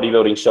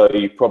bodybuilding show,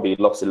 you probably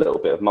lost a little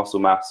bit of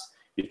muscle mass.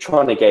 You're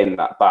trying to gain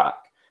that back.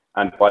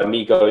 And by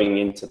me going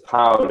into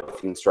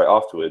powerlifting straight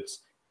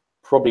afterwards,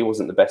 probably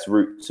wasn't the best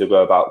route to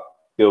go about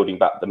building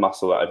back the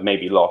muscle that I'd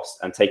maybe lost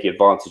and taking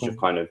advantage of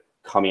kind of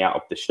coming out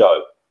of the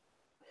show.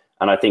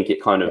 And I think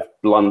it kind of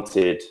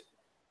blunted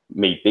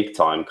me big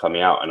time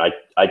coming out. And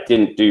I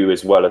didn't do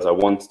as well as I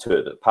wanted to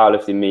at the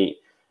powerlifting meet.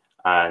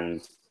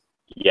 And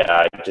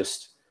yeah,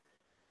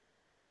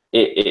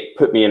 it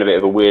put me in a bit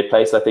of a weird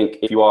place. I think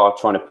if you are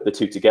trying to put the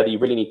two together, you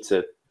really need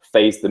to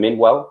phase them in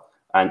well.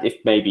 And if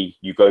maybe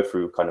you go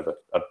through kind of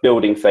a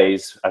building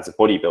phase as a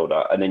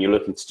bodybuilder, and then you're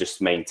looking to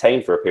just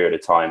maintain for a period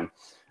of time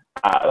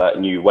at that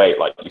new weight,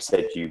 like you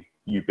said,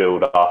 you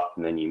build up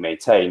and then you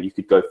maintain, you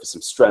could go for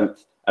some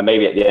strength. And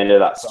maybe at the end of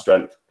that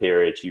strength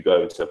period, you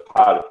go into a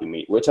powerlifting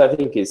meet, which I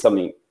think is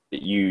something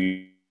that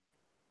you...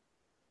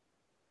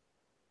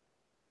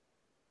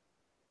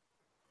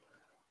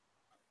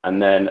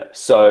 And then,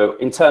 so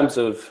in terms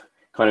of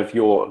kind of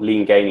your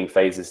lean gaining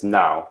phases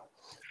now,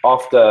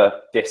 after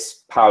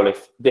this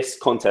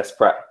contest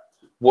prep,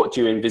 what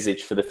do you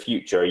envisage for the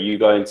future? Are you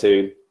going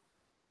to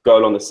go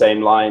along the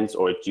same lines,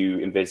 or do you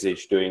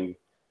envisage doing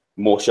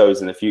more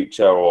shows in the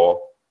future?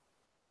 Or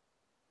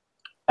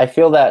I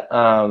feel that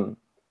I'm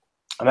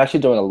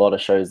actually doing a lot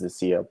of shows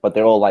this year, but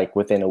they're all like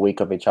within a week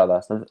of each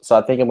other. So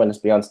I think I'm going to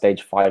be on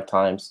stage 5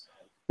 times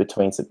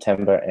between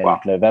September and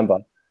November,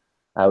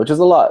 which is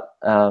a lot.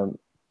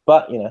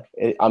 But you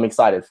know, I'm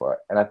excited for it,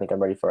 and I think I'm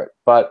ready for it.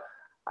 But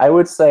I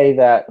would say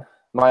that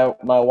my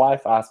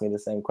wife asked me the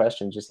same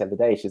question just the other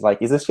day. She's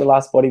like, "Is this your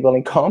last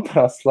bodybuilding comp?" And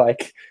I was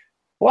like,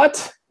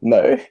 "What?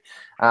 No."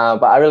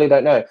 But I really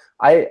don't know.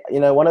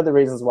 One of the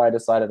reasons why I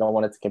decided I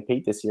wanted to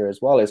compete this year as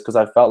well is because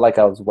I felt like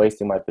I was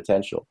wasting my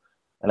potential,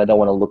 and I don't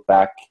want to look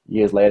back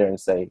years later and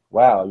say,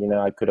 "Wow,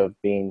 I could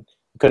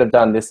have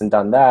done this and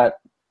done that.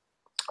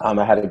 I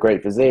had a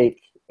great physique,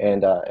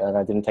 and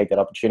I didn't take that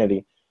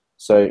opportunity."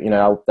 So,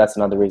 that's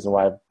another reason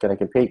why I'm going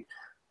to compete.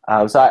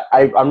 So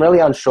I'm really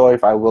unsure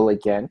if I will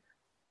again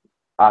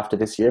after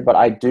this year, but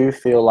I do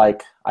feel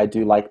like I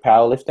do like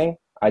powerlifting.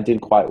 I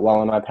did quite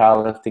well in my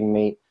powerlifting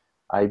meet.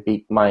 I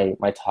beat my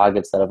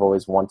targets that I've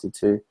always wanted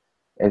to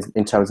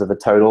in terms of the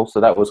total. So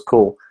that was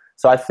cool.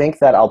 So I think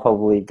that I'll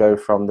probably go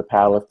from the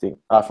powerlifting,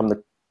 from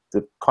the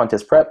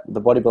contest prep,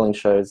 the bodybuilding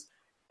shows,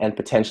 and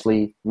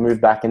potentially move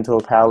back into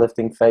a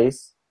powerlifting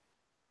phase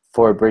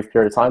for a brief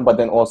period of time, but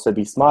then also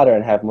be smarter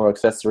and have more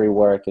accessory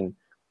work and,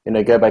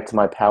 go back to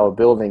my power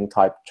building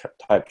type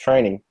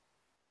training.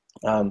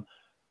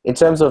 In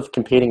terms of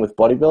competing with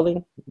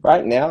bodybuilding,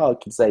 right now I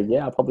could say,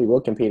 yeah, I probably will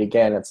compete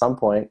again at some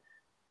point.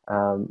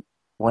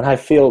 When I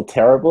feel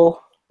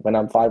terrible, when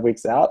I'm 5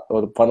 weeks out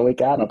or 1 week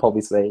out, I'll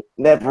probably say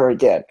never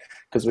again,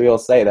 because we all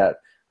say that.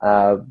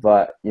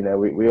 But,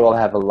 we all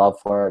have a love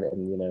for it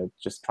and,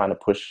 just trying to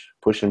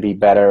push and be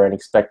better and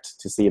expect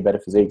to see a better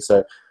physique.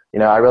 So,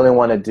 I really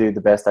want to do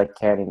the best I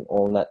can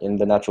in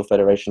the natural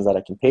federations that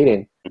I compete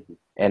in,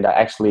 and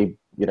actually,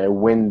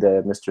 win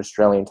the Mr.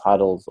 Australian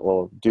titles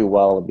or do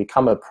well and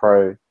become a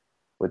pro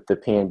with the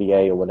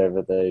PNBA or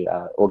whatever the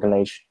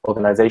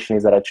organization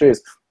is that I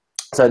choose.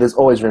 So there's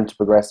always room to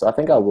progress. So I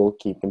think I will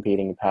keep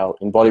competing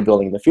in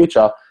bodybuilding in the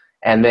future,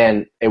 and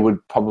then it would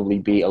probably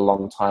be a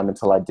long time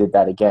until I did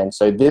that again.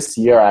 So this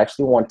year I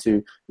actually want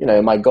to,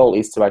 my goal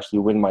is to actually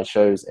win my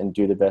shows and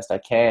do the best I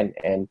can.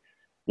 And,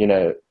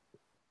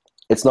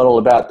 it's not all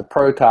about the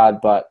pro card,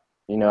 but,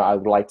 I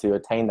would like to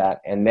attain that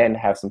and then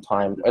have some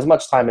time, as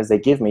much time as they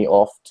give me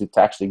off to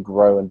actually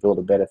grow and build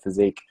a better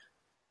physique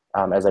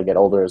as I get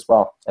older as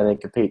well, and then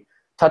compete.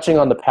 Touching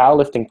on the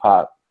powerlifting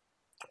part,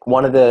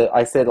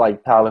 I said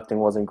like powerlifting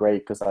wasn't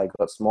great because I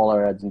got smaller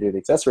and I didn't do the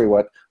accessory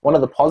work. One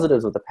of the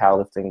positives of the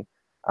powerlifting,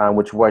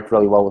 which worked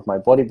really well with my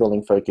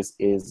bodybuilding focus,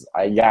 is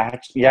you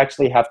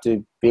actually have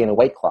to be in a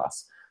weight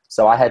class.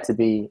 So I had to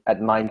be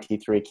at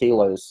 93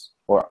 kilos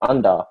or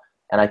under,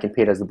 and I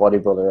compete as a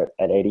bodybuilder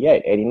at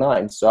 88,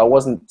 89. So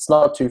it's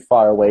not too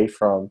far away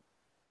from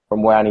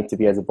where I need to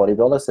be as a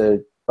bodybuilder. So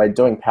by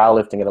doing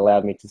powerlifting, it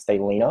allowed me to stay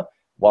leaner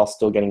while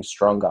still getting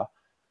stronger.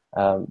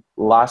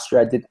 Last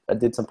year I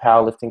did some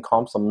powerlifting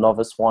comps, some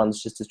novice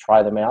ones, just to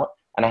try them out.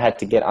 And I had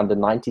to get under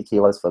 90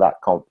 kilos for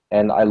that comp.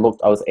 And I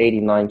was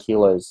 89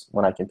 kilos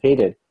when I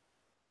competed.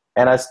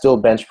 And I still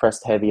bench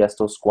pressed heavy. I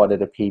still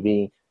squatted a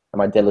PB, and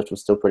my deadlift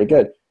was still pretty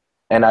good.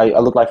 And I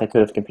looked like I could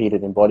have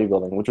competed in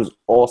bodybuilding, which was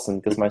awesome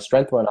because my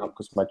strength went up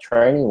because my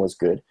training was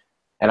good.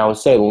 And I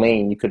was so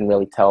lean, you couldn't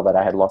really tell that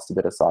I had lost a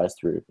bit of size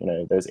through,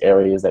 those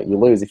areas that you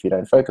lose if you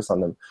don't focus on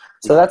them.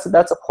 So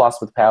that's a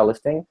plus with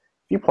powerlifting.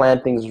 If you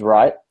plan things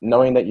right,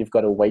 knowing that you've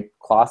got a weight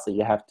class that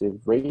you have to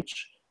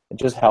reach, it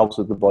just helps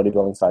with the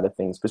bodybuilding side of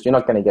things, because you're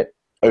not going to get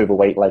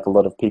overweight like a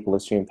lot of people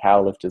assume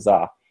powerlifters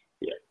are.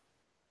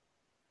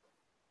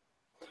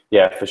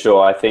 Yeah, for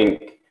sure. I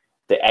think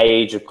the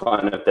age of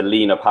kind of the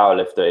leaner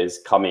powerlifter is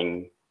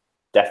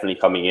definitely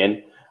coming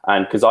in.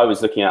 And because I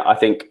was looking at, I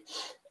think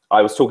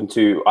I was talking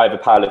to, I have a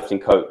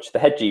powerlifting coach. The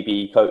head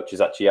GB coach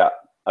is actually at,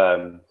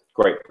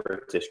 Great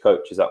British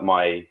Coach is at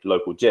my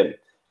local gym.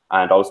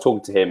 And I was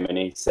talking to him and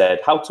he said,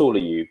 how tall are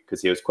you?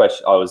 Because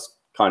I was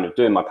kind of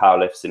doing my power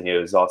lifts and he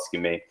was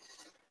asking me.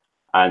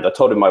 And I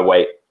told him my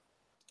weight.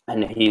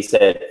 And he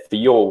said, for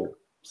your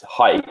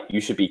height,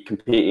 you should be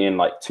competing in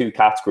like 2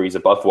 categories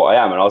above what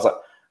I am. And I was like,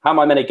 how am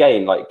I meant to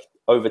gain like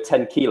over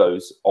 10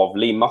 kilos of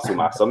lean muscle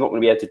mass? I'm not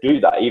going to be able to do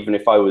that. Even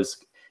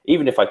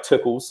if I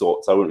took all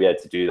sorts, I wouldn't be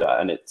able to do that.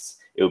 And it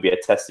will be a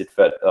tested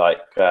for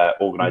like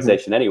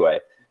organization anyway.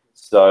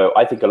 So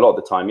I think a lot of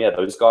the time, yeah,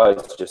 those guys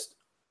just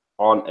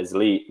aren't as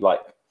lean. Like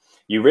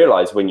you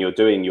realize when you're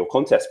doing your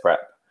contest prep,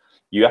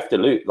 you have to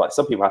lose, like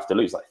some people have to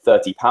lose like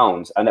 30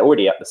 pounds and they're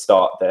already at the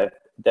start. They're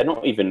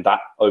not even that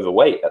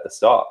overweight at the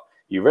start.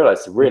 You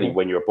realize really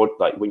when you're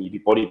when you do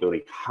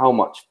bodybuilding, how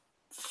much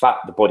fat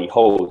the body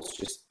holds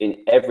just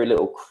in every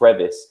little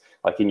crevice,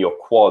 like in your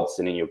quads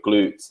and in your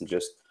glutes, and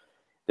just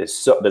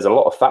there's a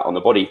lot of fat on the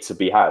body to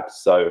be had.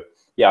 So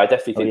yeah, I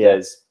definitely think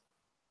there's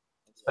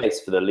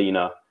space for the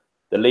leaner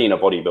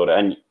bodybuilder,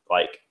 and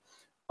like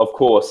of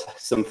course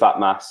some fat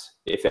mass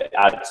if it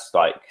adds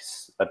like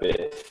a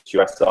bit to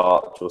your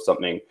starch or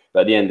something.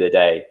 But at the end of the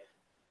day,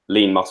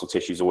 lean muscle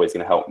tissue is always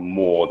going to help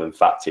more than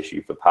fat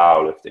tissue for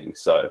powerlifting.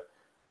 So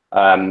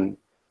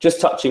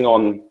just touching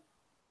on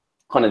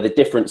kind of the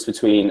difference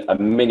between a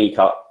mini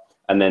cut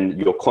and then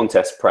your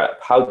contest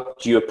prep, how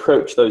do you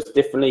approach those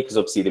differently? Because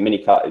obviously the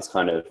mini cut is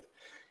kind of,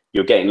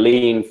 you're getting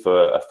lean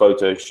for a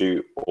photo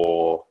shoot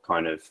or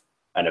kind of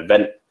an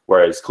event,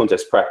 whereas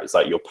contest prep, it's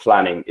like you're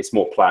planning, it's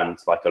more planned,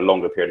 like a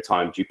longer period of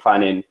time. Do you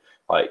plan in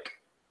like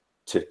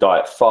to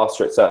diet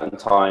faster at certain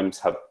times,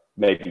 have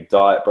maybe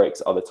diet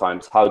breaks at other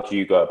times? How do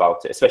you go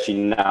about it? Especially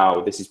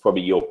now, this is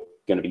probably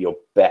going to be your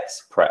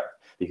best prep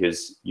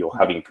because you're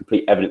having a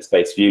complete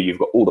evidence-based view. You've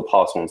got all the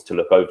past ones to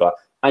look over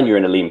and you're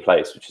in a lean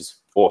place, which is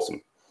awesome.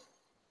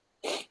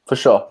 For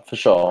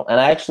sure. And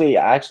I actually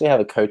have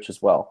a coach as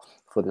well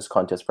for this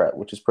contest prep,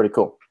 which is pretty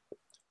cool.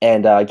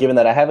 And given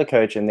that I have a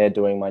coach and they're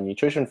doing my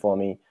nutrition for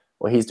me,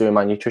 or he's doing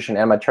my nutrition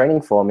and my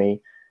training for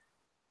me,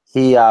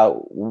 it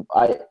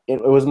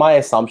was my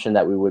assumption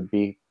that we would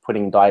be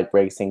putting diet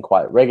breaks in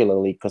quite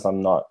regularly because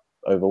I'm not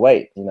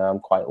overweight. You know, I'm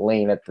quite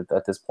lean at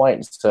this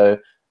point. So,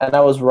 and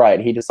I was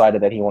right. He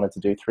decided that he wanted to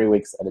do 3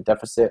 weeks at a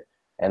deficit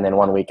and then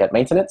 1 week at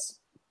maintenance,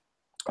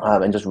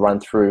 and just run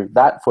through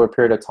that for a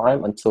period of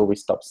time until we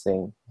stop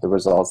seeing the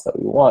results that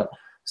we want.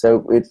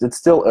 So it's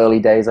still early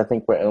days. I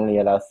think we're only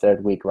at our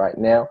 3rd week right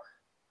now.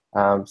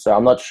 So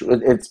I'm not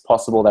sure. It's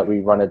possible that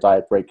we run a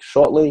diet break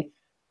shortly.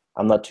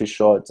 I'm not too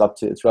sure.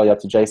 It's really up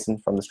to Jason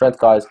from the strength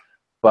guys.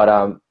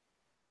 But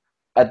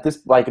at this,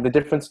 like the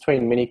difference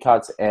between mini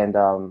cuts and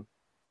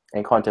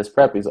contest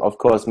prep is, of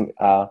course,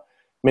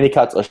 mini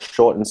cuts are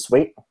short and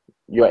sweet.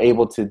 You're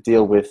able to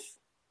deal with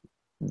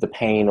the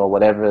pain or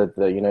whatever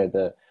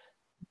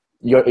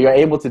you're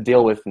able to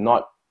deal with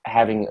not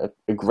having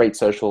a great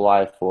social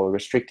life or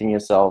restricting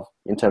yourself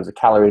in terms of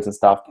calories and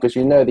stuff, because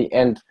the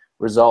end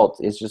result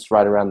is just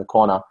right around the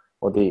corner,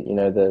 or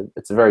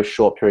it's a very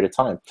short period of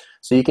time.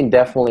 So you can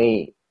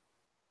definitely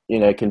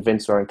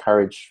convince or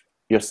encourage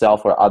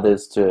yourself or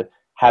others to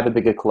have a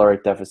bigger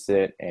caloric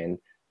deficit and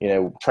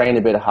train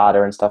a bit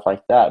harder and stuff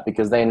like that,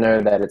 because they know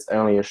that it's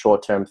only a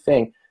short-term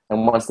thing,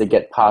 and once they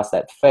get past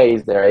that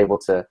phase, they're able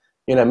to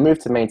move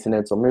to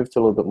maintenance or move to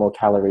a little bit more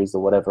calories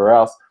or whatever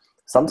else.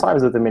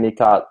 Sometimes with the mini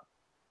cut,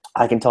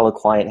 I can tell a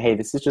client, hey,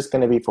 this is just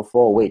going to be for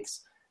 4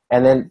 weeks.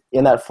 And then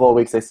in that 4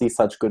 weeks, they see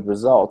such good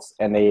results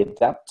and they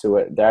adapt to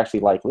it. They're actually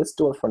like, let's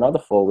do it for another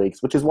 4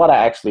 weeks, which is what I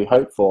actually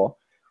hope for.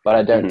 But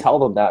I don't tell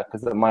them that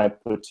because it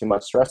might put too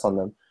much stress on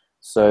them.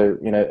 So,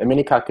 a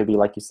mini cut could be,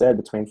 like you said,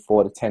 between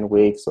 4 to 10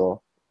 weeks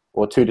or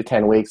 2 to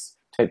 10 weeks,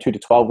 2 to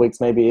 12 weeks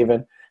maybe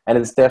even. And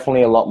it's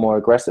definitely a lot more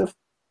aggressive.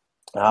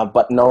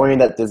 But knowing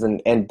that there's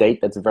an end date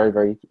that's very,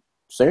 very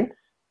soon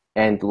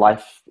and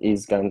life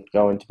is going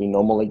to be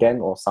normal again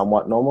or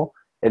somewhat normal,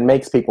 it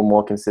makes people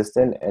more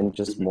consistent and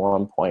just more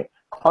on point.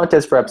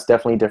 Contest prep's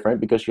definitely different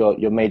because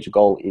your major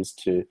goal is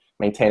to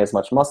maintain as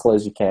much muscle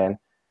as you can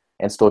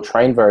and still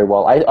train very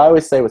well. I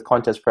always say with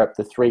contest prep,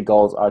 the 3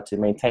 goals are to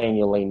maintain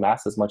your lean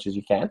mass as much as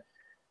you can,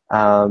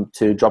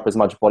 to drop as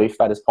much body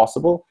fat as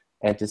possible,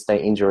 and to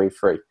stay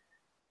injury-free.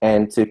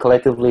 And to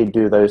collectively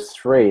do those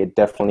 3, it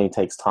definitely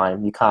takes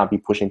time. You can't be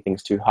pushing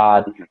things too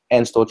hard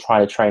and still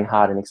trying to train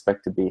hard and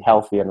expect to be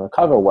healthy and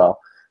recover well.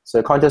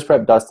 So contest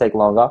prep does take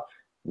longer.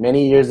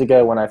 Many years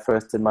ago, when I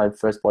first did my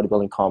first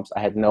bodybuilding comps, I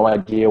had no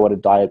idea what a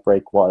diet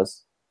break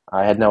was.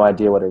 I had no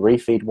idea what a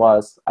refeed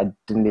was. I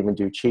didn't even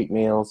do cheat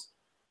meals,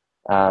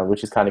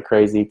 which is kind of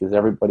crazy because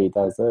everybody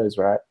does those,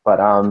 right?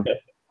 But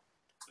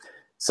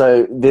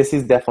so this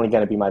is definitely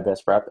going to be my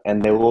best prep,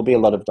 and there will be a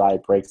lot of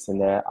diet breaks in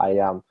there. I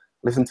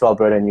listened to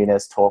Alberto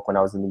Nunez talk when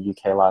I was in the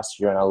UK last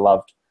year, and I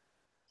loved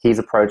his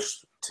approach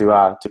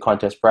to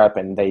contest prep,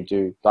 and they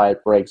do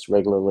diet breaks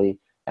regularly.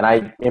 And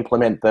I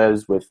implement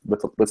those with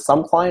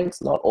some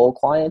clients, not all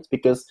clients,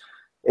 because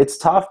it's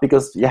tough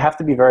because you have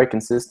to be very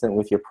consistent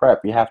with your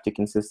prep. You have to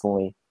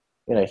consistently,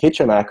 hit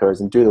your macros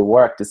and do the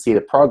work to see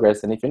the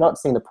progress. And if you're not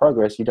seeing the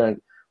progress, you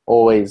don't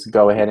always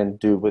go ahead and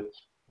do with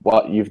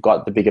what you've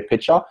got, the bigger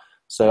picture.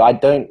 So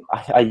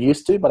I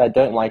used to, but I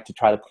don't like to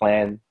try to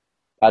plan.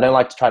 I don't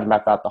like to try to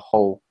map out the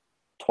whole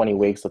 20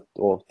 weeks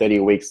or 30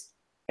 weeks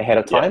ahead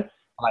of time.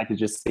 I like to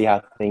just see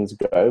how things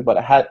go. But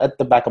at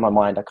the back of my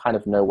mind, I kind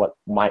of know what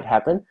might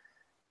happen.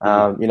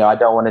 I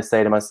don't want to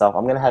say to myself,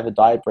 I'm going to have a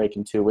diet break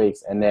in 2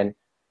 weeks, and then,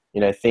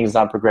 things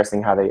aren't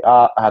progressing how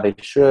they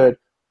should,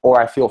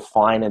 or I feel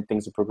fine and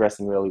things are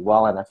progressing really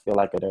well and I feel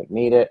like I don't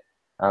need it.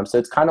 So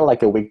it's kind of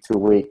like a week to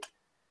week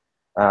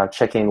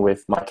check-in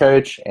with my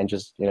coach and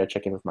just,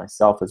 check-in with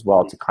myself as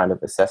well to kind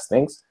of assess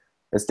things.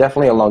 It's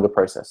definitely a longer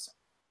process.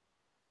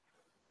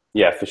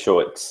 Yeah, for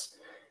sure.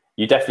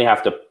 You definitely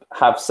have to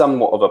have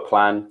somewhat of a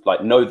plan,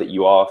 like know that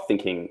you are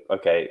thinking,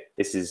 okay,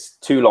 this is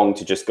too long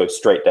to just go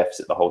straight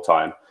deficit the whole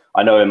time.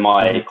 I know in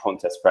my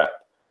contest prep,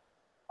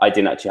 I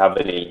didn't actually have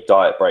any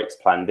diet breaks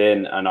planned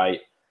in, and I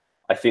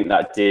think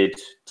that did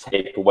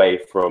take away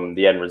from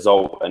the end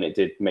result, and it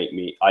did make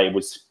me,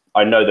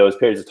 I know there was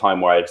periods of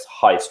time where I was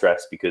high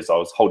stress because I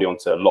was holding on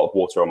to a lot of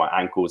water on my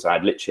ankles. I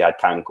had literally had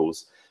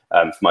cankles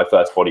for my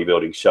first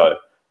bodybuilding show,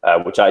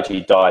 which I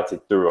actually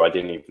dieted through. I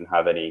didn't even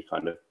have any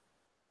kind of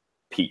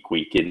peak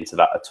week into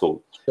that at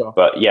all. Sure.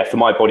 But yeah, for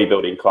my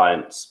bodybuilding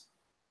clients,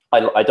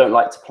 I don't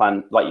like to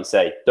plan, like you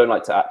say, don't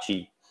like to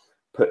actually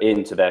put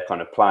into their kind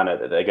of planner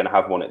that they're going to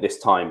have one at this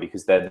time,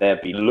 because they'll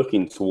be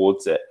looking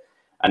towards it.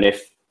 And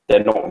if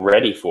they're not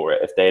ready for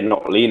it, if they're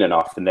not lean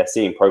enough and they're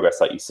seeing progress,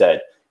 like you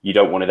said, you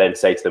don't want to then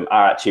say to them,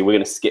 actually, we're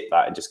going to skip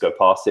that and just go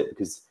past it,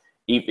 because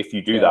if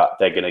you do that,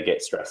 they're going to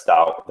get stressed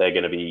out. They're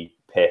going to be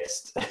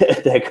pissed.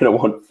 They're going to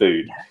want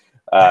food.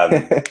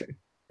 But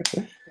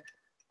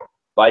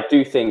I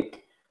do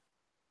think,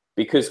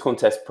 because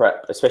contest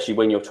prep, especially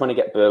when you're trying to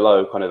get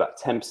below kind of that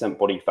 10%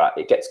 body fat,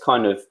 it gets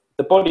kind of,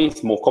 the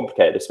body's more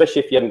complicated,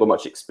 especially if you haven't got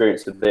much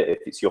experience with it. If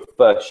it's your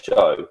first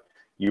show,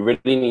 you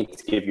really need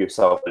to give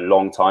yourself a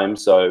long time.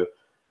 So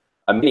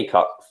a mini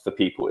cut for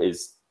people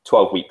is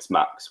 12 weeks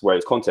max,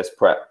 whereas contest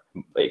prep,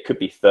 it could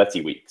be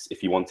 30 weeks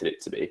if you wanted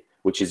it to be,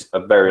 which is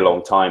a very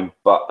long time,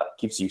 but that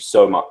gives you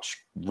so much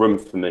room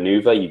for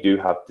maneuver. You do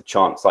have the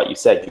chance, like you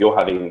said, you're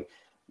having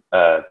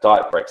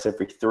diet breaks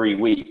every 3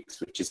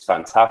 weeks, which is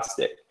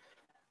fantastic.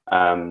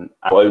 And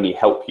will only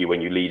help you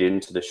when you lead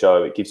into the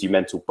show. It gives you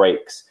mental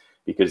breaks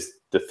because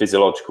the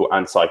physiological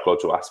and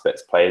psychological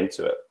aspects play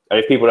into it. And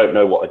if people don't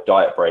know what a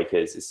diet break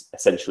is, it's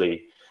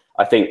essentially,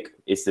 I think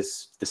it's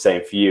the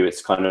same for you.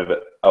 It's kind of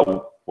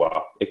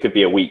it could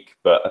be a week,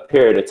 but a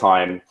period of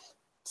time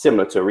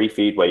similar to a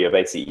refeed where you're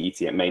basically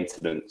eating at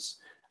maintenance.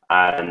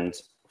 And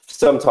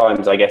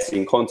sometimes, I guess,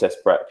 in contest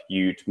prep,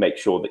 you'd make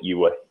sure that you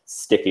were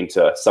sticking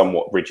to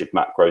somewhat rigid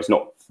macros,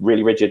 not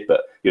really rigid,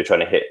 but you're trying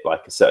to hit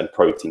like a certain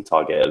protein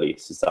target at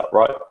least. Is that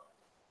right?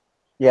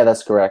 Yeah,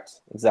 that's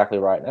correct. Exactly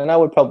right. And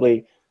I'd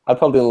probably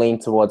lean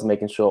towards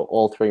making sure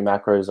all 3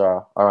 macros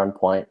are on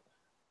point.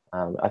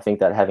 I think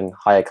that having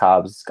higher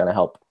carbs is going to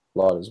help a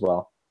lot as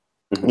well.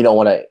 Mm-hmm. You don't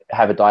want to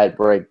have a diet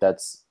break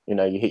that's, you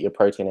hit your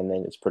protein and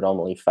then it's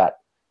predominantly fat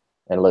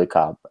and low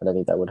carb. I don't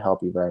think that would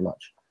help you very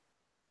much.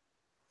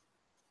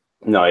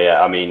 No,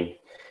 yeah. I mean,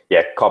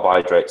 yeah,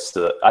 carbohydrates.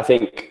 I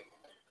think,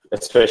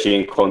 especially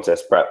in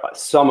contest prep,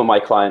 some of my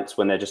clients,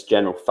 when they're just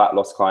general fat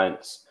loss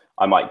clients,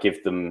 I like to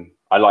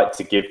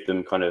give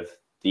them kind of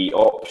the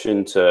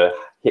option to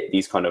hit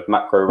these kind of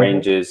macro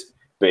ranges.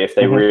 But if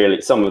they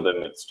really, some of them,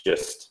 it's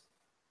just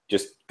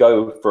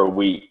go for a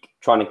week,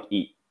 trying to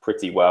eat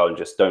pretty well and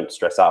just don't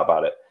stress out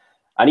about it.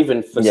 And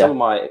even for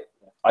some of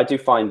I do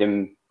find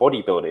in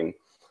bodybuilding,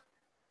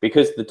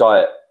 because the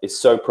diet is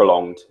so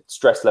prolonged,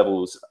 stress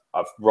levels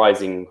are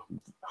rising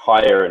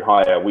higher and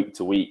higher week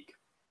to week,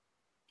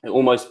 it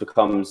almost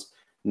becomes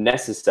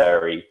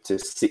necessary to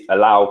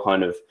allow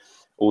kind of,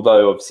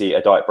 although obviously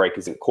a diet break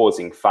isn't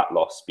causing fat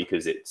loss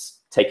because it's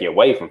taking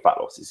away from fat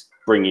loss, it's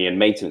bringing in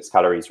maintenance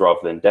calories rather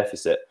than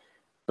deficit,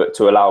 but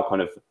to allow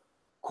kind of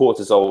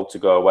cortisol to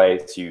go away,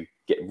 to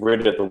get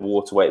rid of the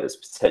water weight that's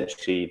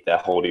potentially they're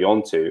holding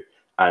on to,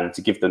 and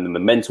to give them the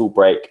mental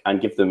break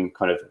and give them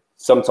kind of,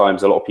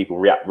 sometimes a lot of people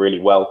react really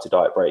well to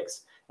diet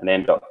breaks and they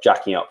end up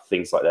jacking up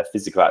things like their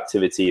physical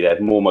activity. They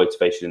have more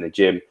motivation in the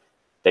gym.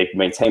 They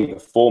maintain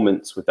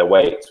performance with their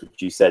weights,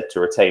 which you said, to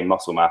retain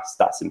muscle mass,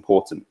 that's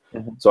important.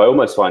 So I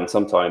almost find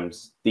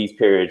sometimes these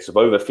periods of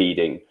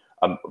overfeeding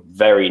are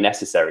very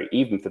necessary,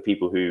 even for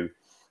people who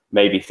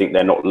maybe think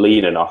they're not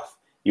lean enough.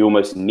 You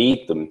almost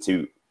need them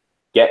to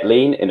get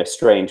lean in a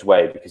strange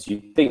way because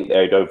you think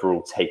they'd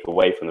overall take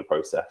away from the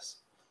process.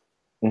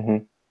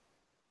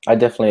 I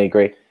definitely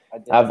agree.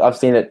 I've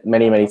seen it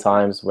many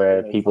times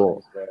where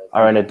people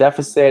are in a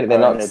deficit, they're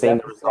not seeing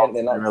the results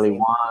they really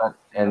want,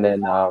 and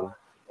then am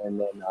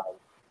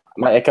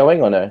I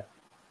echoing or no?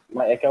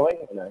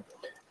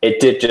 It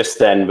did just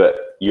then,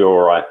 but you're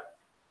all right.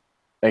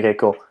 Okay,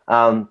 cool.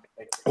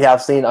 Yeah,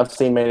 I've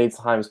seen many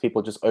times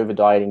people just over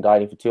dieting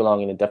for too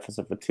long, in a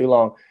deficit for too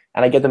long,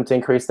 and I get them to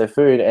increase their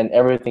food, and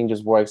everything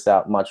just works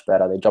out much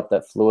better. They drop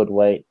that fluid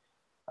weight,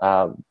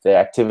 their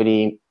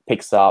activity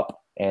picks up,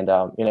 And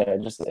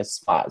just it's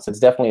smart. So it's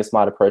definitely a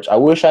smart approach. I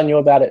wish I knew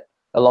about it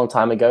a long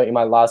time ago. In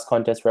my last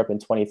contest prep in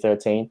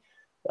 2013,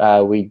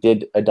 we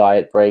did a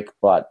diet break,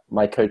 but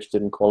my coach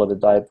didn't call it a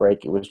diet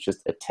break. It was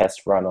just a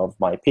test run of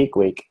my peak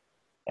week,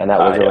 and that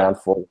was around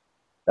 4.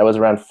 That was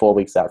around 4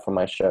 weeks out from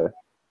my show,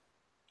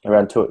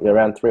 around 3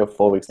 or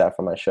 4 weeks out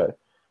from my show.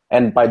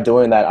 And by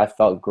doing that, I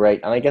felt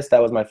great. And I guess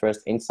that was my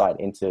first insight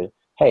into,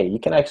 hey, you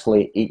can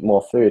actually eat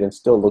more food and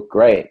still look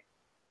great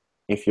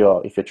if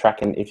you're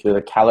tracking, if your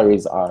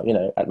calories are,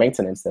 at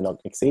maintenance, they're not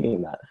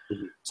exceeding that.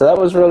 Mm-hmm. So that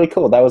was really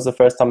cool. That was the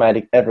first time I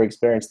had ever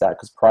experienced that,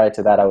 because prior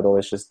to that, I would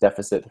always just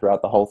deficit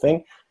throughout the whole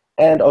thing.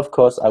 And of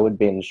course, I would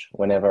binge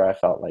whenever I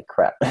felt like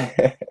crap.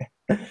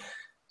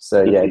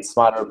 So yeah, it's a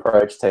smarter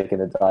approach, taking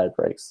the diet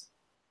breaks.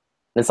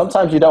 And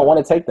sometimes you don't want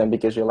to take them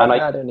because you're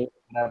like, I don't need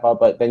whatever.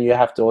 But then you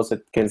have to also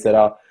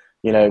consider,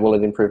 will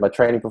it improve my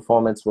training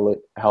performance? Will it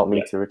help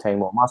me to retain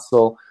more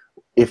muscle?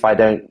 If I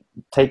don't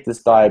take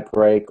this diet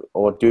break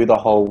or do the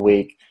whole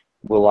week,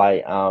 will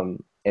I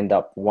end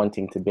up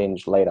wanting to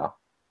binge later?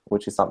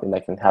 Which is something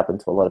that can happen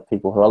to a lot of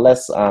people who are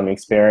less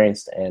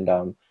experienced and,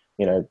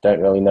 don't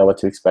really know what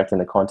to expect in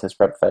the contest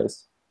prep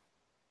phase.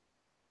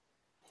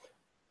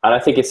 And I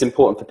think it's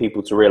important for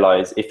people to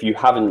realize if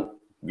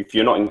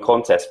you're not in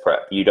contest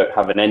prep, you don't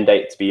have an end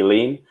date to be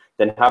lean,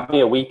 then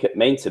having a week at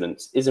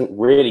maintenance isn't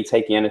really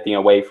taking anything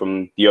away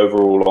from the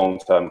overall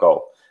long-term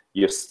goal.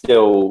 You're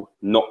still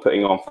not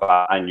putting on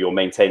fat and you're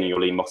maintaining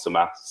your lean muscle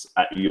mass.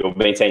 You're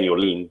maintaining your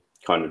lean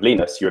kind of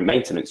leanness. You're in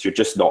maintenance. You're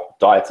just not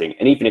dieting.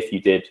 And even if you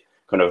did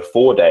kind of a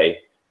 4-day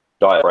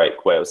diet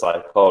break where it was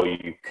like, oh,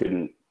 you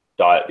couldn't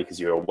diet because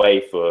you're away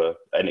for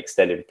an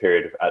extended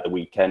period at the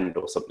weekend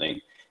or something,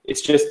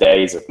 it's just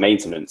days of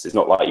maintenance. It's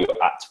not like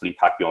you're actively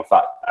packing on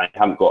fat and you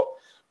haven't got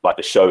like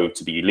the show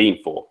to be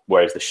lean for.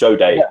 Whereas the show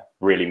day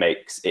really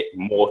makes it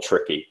more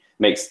tricky,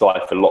 makes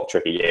life a lot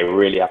trickier. You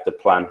really have to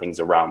plan things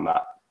around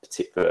that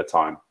particular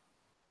time.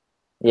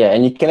 Yeah,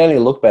 and you can only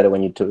look better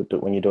when you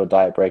do a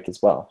diet break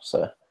as well.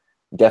 So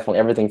definitely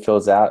everything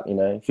fills out.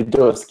 If you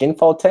do a skin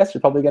fold test,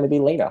 you're probably going to be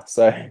leaner.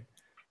 So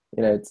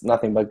it's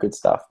nothing but good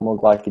stuff, more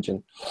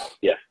glycogen.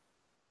 Yeah.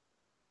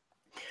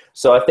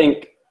 So I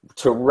think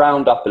to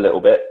round up a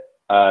little bit,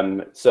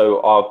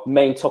 so our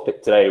main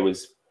topic today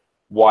was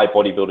why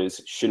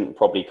bodybuilders shouldn't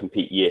probably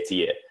compete year to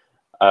year,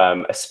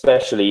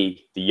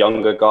 especially the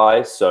younger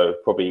guys. So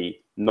probably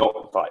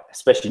not, like,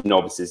 especially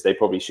novices, they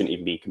probably shouldn't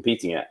even be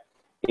competing yet.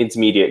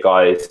 Intermediate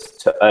guys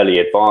to early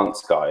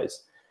advanced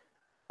guys.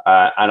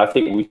 And I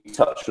think we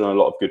touched on a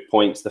lot of good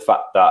points. The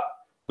fact that,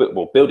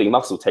 building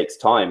muscle takes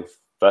time.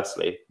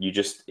 Firstly,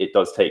 it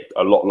does take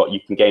a lot. You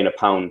can gain a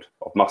pound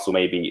of muscle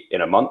maybe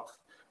in a month,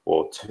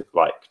 or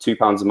 2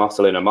 pounds of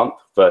muscle in a month,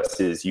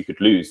 versus you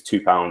could lose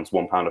 2 pounds,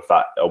 1 pound of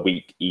fat a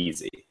week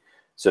easy.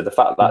 So the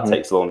fact that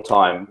takes a long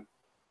time.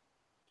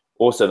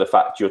 Also the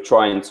fact you're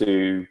trying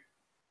to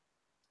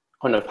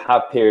kind of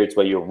have periods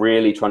where you're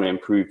really trying to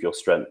improve your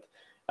strength,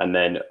 and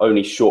then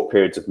only short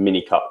periods of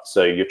mini cuts.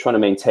 So you're trying to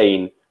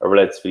maintain a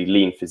relatively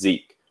lean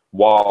physique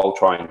while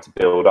trying to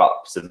build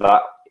up. So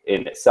that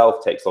in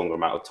itself takes a longer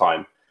amount of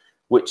time,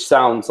 which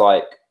sounds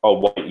like, oh,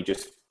 why don't you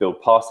just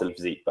build past the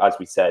physique? But as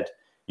we said,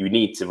 you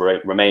need to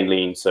remain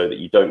lean so that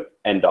you don't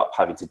end up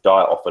having to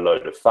diet off a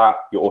load of fat.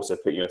 You're also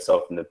putting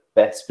yourself in the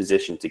best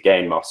position to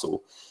gain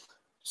muscle.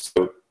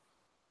 So,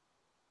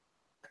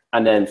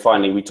 and then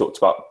finally, we talked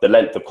about the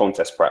length of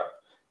contest prep.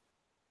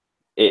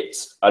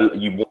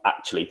 You want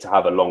actually to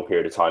have a long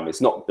period of time.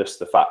 It's not just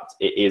the fact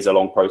it is a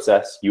long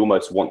process. You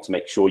almost want to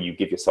make sure you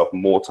give yourself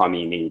more time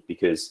than you need,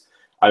 because,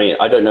 I mean,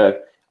 I don't know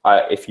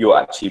if you're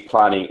actually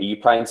planning, are you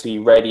planning to be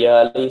ready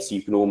early so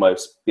you can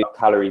almost build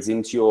calories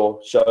into your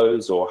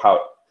shows, or how?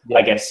 Yeah,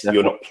 I guess definitely.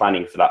 You're not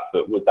planning for that,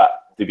 but would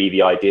that be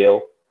the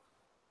ideal?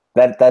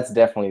 That's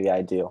definitely the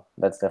ideal.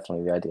 That's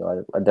definitely the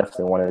ideal. I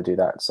definitely want to do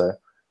that. So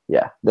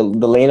yeah, the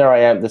leaner I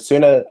am, the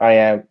sooner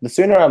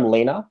I'm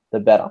leaner, the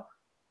better,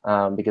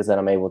 because then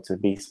I'm able to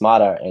be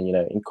smarter and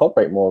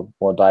incorporate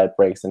more diet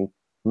breaks and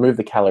move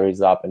the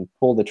calories up and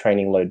pull the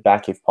training load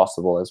back if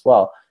possible as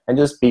well, and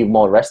just be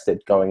more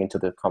rested going into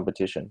the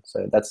competition.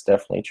 So that's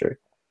definitely true.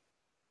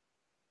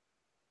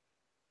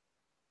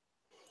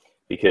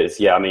 Because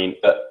yeah, I mean,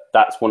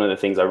 that's one of the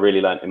things I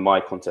really learned in my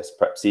contest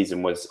prep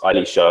season was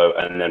early show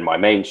and then my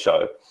main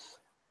show.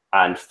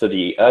 And for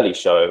the early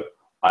show,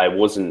 I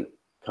was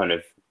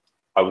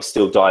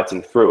still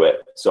dieting through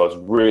it. So I was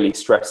really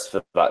stressed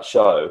for that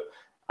show.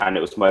 And it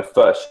was my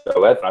first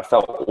show ever. I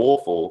felt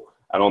awful.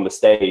 And on the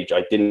stage,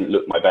 I didn't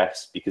look my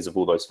best because of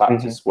all those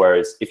factors.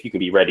 Whereas if you can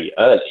be ready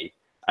early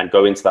and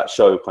go into that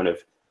show kind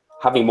of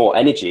having more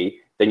energy,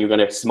 then you're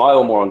going to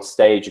smile more on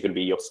stage.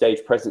 Your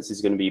stage presence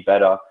is going to be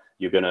better.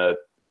 You're going to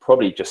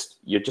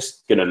you're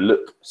just going to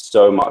look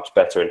so much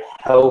better and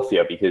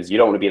healthier, because you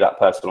don't want to be that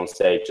person on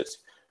stage that's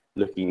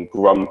looking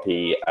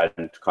grumpy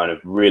and kind of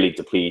really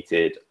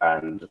depleted,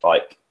 and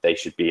like they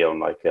should be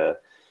on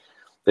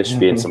they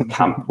should be in some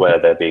camp where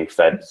they're being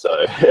fed.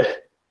 So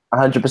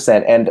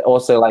 100%. And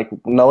also, like,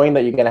 knowing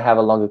that you're going to have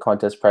a longer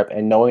contest prep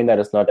and knowing that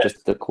it's not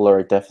just the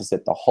caloric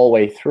deficit the whole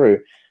way through,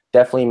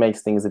 definitely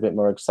makes things a bit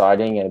more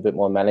exciting and a bit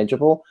more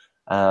manageable.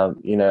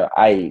 You know,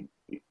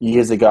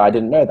 years ago, I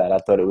didn't know that. I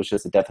thought it was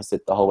just a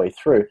deficit the whole way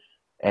through.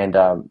 And,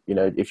 you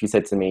know, if you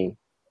said to me,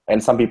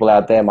 and some people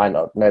out there might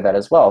not know that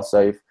as well.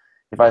 So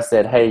if I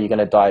said, hey, you're going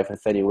to diet for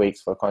 30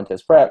 weeks for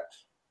contest prep,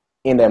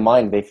 in their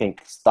mind, they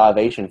think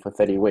starvation for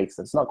 30 weeks.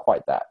 It's not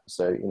quite that.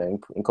 So, you know,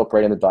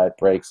 incorporating the diet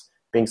breaks,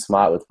 being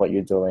smart with what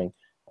you're doing.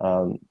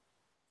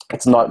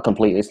 It's not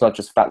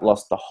just fat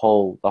loss the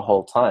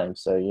whole time.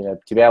 So, you know,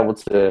 to be able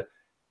to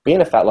be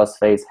in a fat loss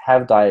phase,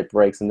 have diet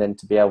breaks, and then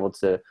to be able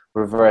to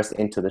reverse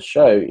into the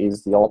show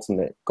is the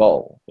ultimate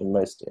goal in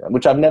most, you know,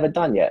 which I've never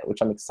done yet,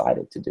 which I'm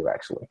excited to do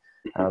actually.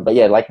 But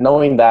yeah, like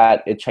knowing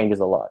that, it changes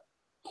a lot.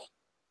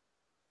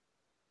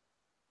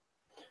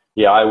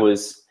 Yeah,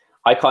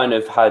 I kind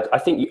of had, I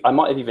think I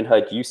might have even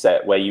heard you say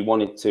it, where you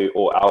wanted to,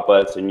 or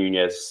Alberto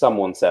Nunez,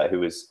 someone said, who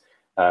was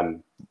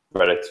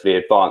relatively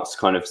advanced,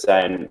 kind of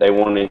saying they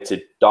wanted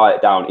to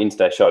diet down into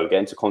their show, get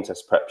into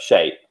contest prep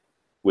shape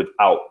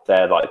without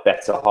their like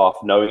better half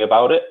knowing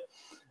about it.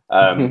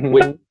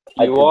 Which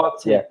you are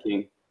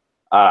taking,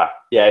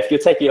 if you're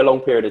taking a long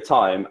period of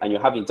time and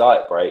you're having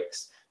diet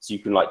breaks, so you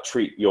can like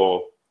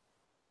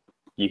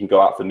you can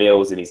go out for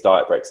meals in these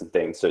diet breaks and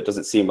things, so it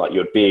doesn't seem like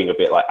you're being a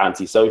bit like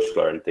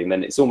antisocial or anything,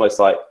 then it's almost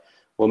like,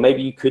 well,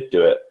 maybe you could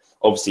do it.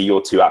 Obviously,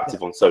 you're too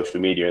active on social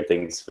media and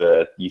things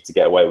for you to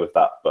get away with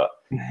that, but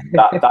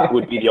that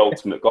would be the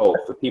ultimate goal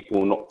for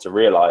people not to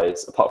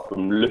realize, apart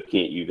from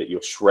looking at you, that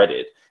you're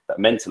shredded, that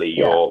mentally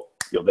you're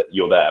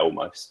there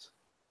almost.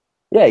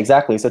 Yeah,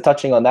 exactly. So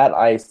touching on that,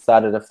 I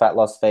started a fat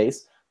loss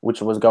phase,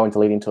 which was going to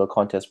lead into a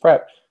contest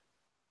prep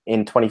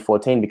in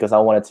 2014 because I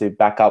wanted to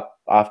back up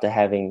after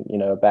having, you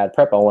know, a bad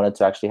prep. I wanted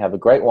to actually have a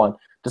great one.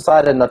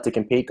 Decided not to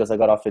compete because I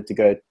got offered to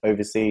go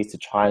overseas to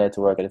China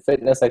to work at a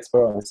fitness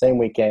expo on the same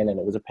weekend, and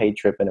it was a paid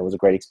trip and it was a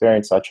great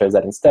experience, so I chose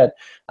that instead.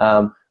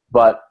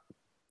 But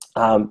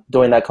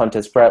doing that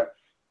contest prep,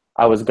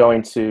 I was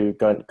going to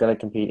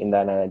compete in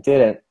that, and I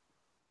didn't.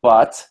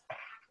 But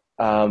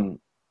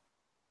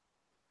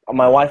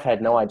my wife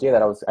had no idea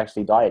that I was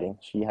actually dieting.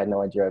 She had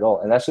no idea at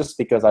all. And that's just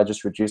because I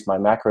just reduced my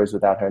macros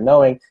without her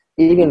knowing,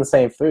 eating the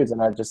same foods.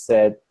 And I just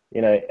said,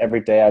 you know,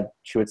 every day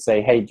she would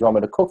say, hey, do you want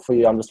me to cook for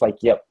you? I'm just like,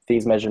 yep,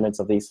 these measurements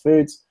of these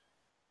foods.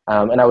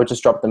 And I would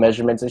just drop the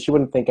measurements, and she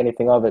wouldn't think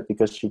anything of it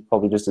because she'd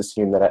probably just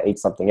assume that I ate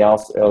something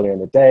else earlier in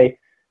the day,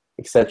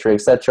 et cetera,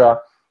 et cetera.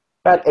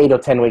 About 8 or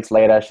 10 weeks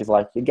later, she's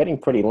like, you're getting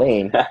pretty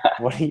lean.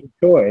 What are you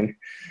doing?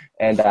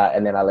 And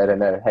then I let her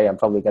know, hey, I'm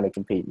probably going to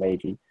compete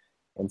maybe,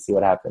 and see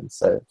what happens.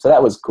 So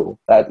that was cool.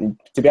 That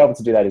to be able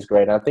to do that is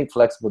great. And I think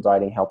flexible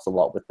dieting helps a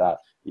lot with that.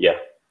 Yeah.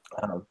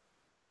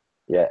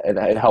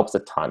 It helps a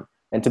ton.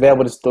 And to be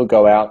able to still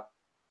go out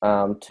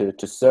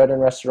to certain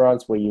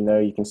restaurants where, you know,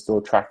 you can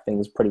still track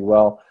things pretty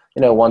well,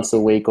 you know, once a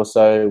week or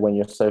so when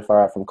you're so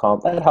far out from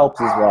comp, that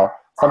helps as well.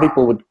 Some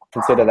people would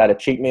consider that a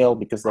cheat meal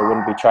because they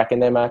wouldn't be tracking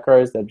their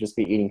macros. They'd just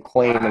be eating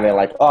clean, and they're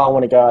like, oh, I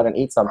want to go out and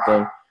eat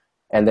something.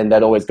 And then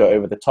they'd always go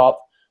over the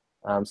top.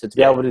 So to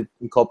be able to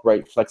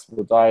incorporate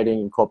flexible dieting,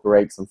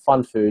 incorporate some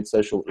fun food,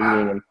 social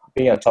eating, and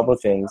being on top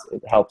of things,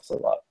 it helps a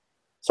lot.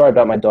 Sorry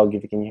about my dog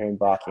if you can hear him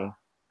barking.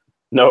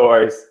 No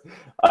worries.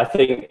 I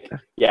think,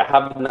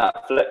 having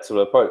that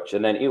flexible approach,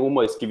 and then it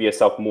almost give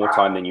yourself more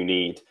time than you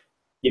need,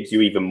 gives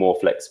you even more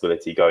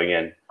flexibility going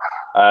in.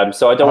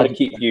 So I don't want to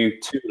keep you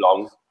too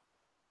long.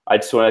 I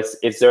just want to,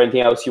 is there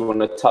anything else you want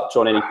to touch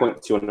on, any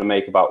points you want to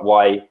make about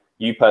why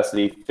you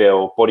personally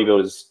feel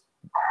bodybuilders,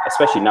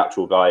 especially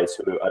natural guys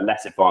who are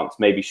less advanced,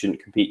 maybe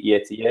shouldn't compete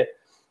year to year?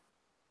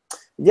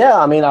 Yeah,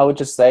 I mean, I would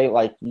just say,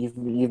 like, you've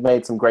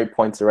made some great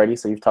points already,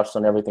 so you've touched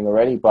on everything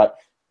already. But,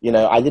 you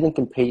know, I didn't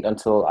compete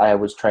until I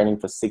was training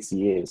for 6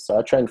 years. So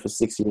I trained for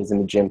 6 years in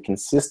the gym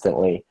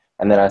consistently,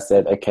 and then I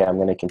said, okay, I'm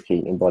going to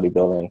compete in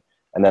bodybuilding.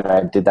 And then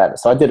I did that.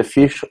 So I did a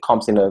few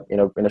comps in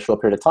a short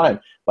period of time,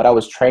 but I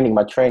was training.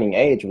 My training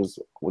age was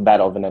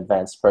that of an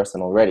advanced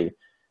person already.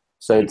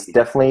 So it's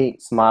definitely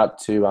smart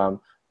to.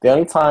 The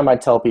only time I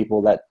tell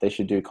people that they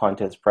should do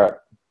contest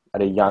prep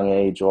at a young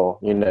age, or,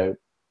 you know,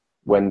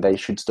 when they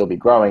should still be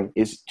growing,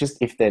 is just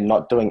if they're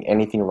not doing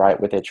anything right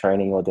with their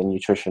training or their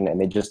nutrition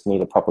and they just need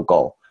a proper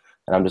goal.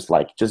 And I'm just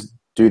like, just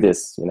do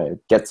this, you know,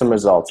 get some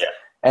results. Yeah.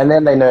 And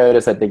then they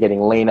notice that they're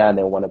getting leaner and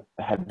they want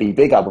to be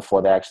bigger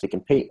before they actually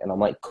compete. And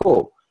I'm like,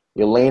 cool,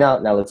 you're leaner.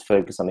 Now let's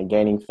focus on the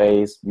gaining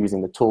phase,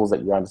 using the tools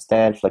that you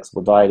understand,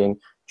 flexible dieting,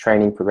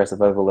 training,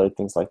 progressive overload,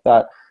 things like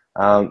that.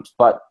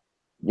 But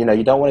you know,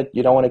 you don't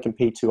want to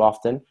compete too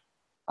often,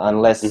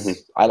 unless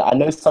I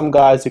know some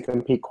guys who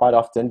compete quite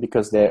often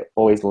because they're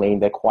always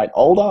lean. They're quite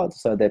older,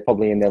 so they're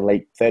probably in their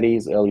late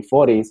 30s, early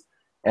 40s,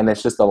 and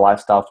it's just a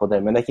lifestyle for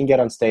them. And they can get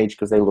on stage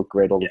because they look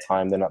great all the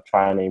time. They're not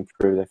trying to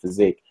improve their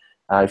physique.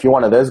 If you're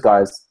one of those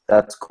guys,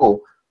 that's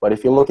cool. But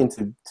if you're looking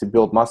to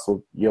build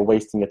muscle, you're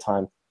wasting your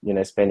time, you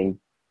know, spending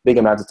big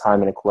amounts of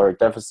time in a caloric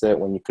deficit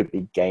when you could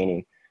be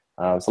gaining.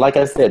 So like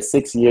I said,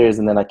 6 years,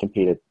 and then I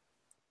competed.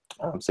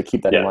 So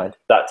keep that in mind.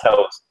 That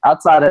tells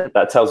outside of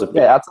that.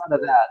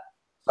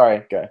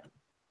 Sorry, go.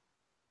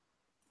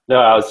 No,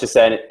 I was just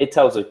saying it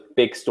tells a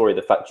big story.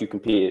 The fact you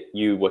competed,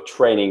 you were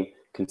training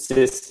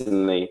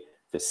consistently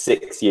for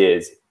 6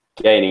 years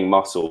gaining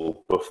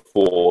muscle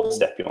before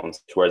stepping on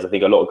stage. Whereas I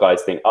think a lot of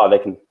guys think, oh, they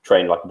can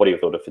train like a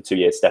bodybuilder for 2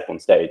 years, step on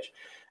stage.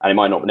 And it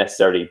might not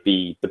necessarily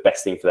be the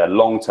best thing for their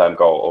long-term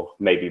goal of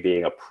maybe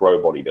being a pro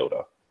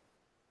bodybuilder.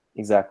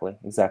 Exactly.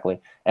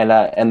 And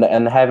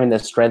having the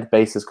strength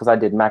basis, because I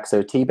did max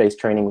OT based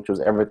training, which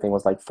was everything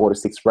was like 4 to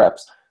 6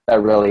 reps.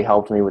 That really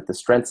helped me with the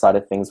strength side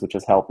of things, which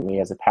has helped me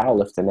as a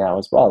powerlifter now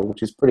as well,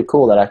 which is pretty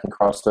cool that I can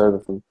cross over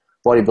from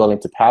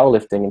bodybuilding to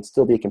powerlifting and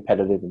still be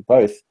competitive in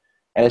both.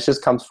 And it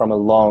just comes from a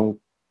long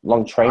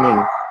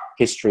training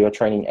history or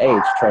training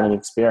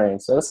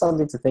experience. So that's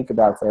something to think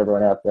about for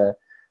everyone out there.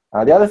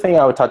 The other thing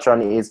I would touch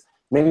on is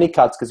mini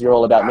cuts, because you're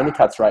all about mini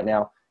cuts right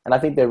now. And I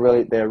think they're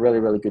really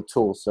good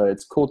tools. So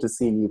it's cool to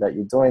see that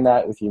you're doing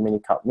that with your mini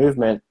cut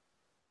movement.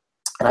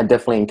 And I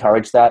definitely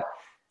encourage that.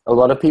 A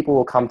lot of people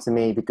will come to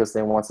me because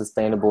they want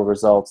sustainable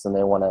results and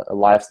they want a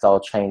lifestyle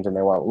change and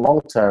they want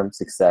long-term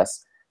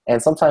success.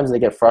 And sometimes they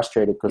get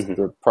frustrated because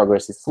the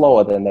progress is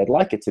slower than they'd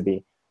like it to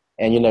be.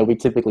 And, we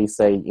typically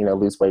say,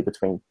 lose weight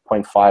between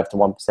 0.5 to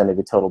 1% of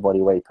your total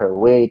body weight per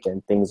week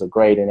and things are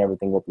great and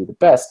everything will be the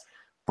best.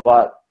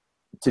 But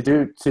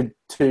to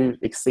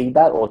exceed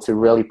that or to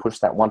really push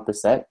that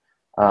 1%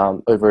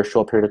 over a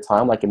short period of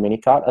time, like a mini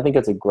cut, I think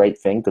it's a great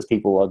thing because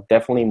people are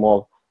definitely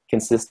more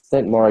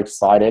consistent, more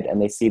excited,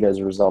 and they see those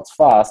results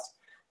fast.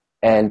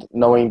 And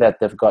knowing that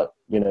they've got,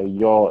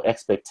 your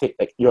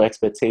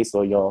expertise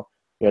or your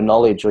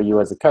knowledge or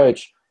you as a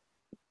coach,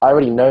 I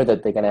already know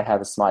that they're going to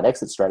have a smart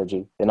exit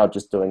strategy. They're not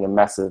just doing a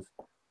massive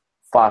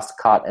fast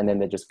cut and then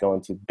they're just going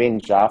to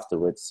binge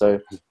afterwards. So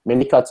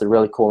mini cuts are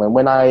really cool. And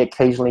when I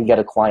occasionally get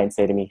a client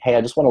say to me, hey,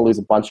 I just want to lose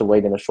a bunch of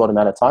weight in a short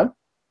amount of time,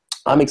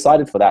 I'm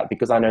excited for that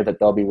because I know that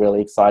they'll be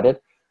really excited.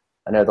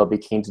 I know they'll be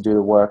keen to do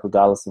the work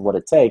regardless of what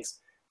it takes.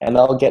 And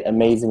they'll get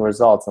amazing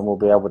results and we'll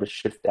be able to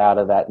shift out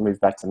of that and move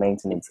back to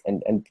maintenance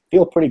and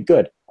feel pretty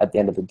good at the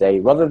end of the day,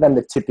 rather than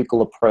the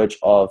typical approach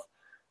of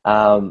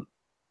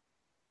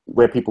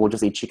where people will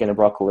just eat chicken and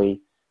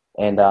broccoli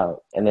and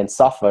then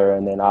suffer,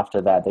 and then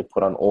after that they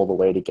put on all the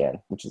weight again,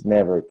 which is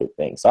never a good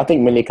thing. So I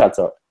think mini cuts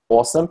are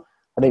awesome.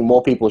 I think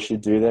more people should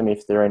do them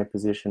if they're in a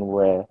position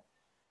where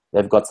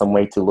they've got some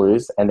weight to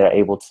lose and they're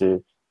able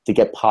to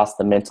get past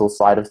the mental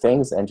side of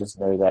things and just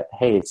know that,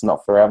 hey, it's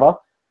not forever.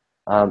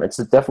 It's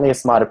definitely a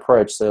smart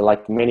approach. So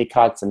like mini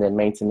cuts and then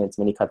maintenance,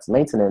 mini cuts and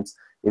maintenance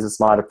is a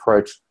smart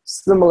approach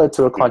similar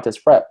to a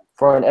contest prep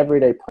for an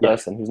everyday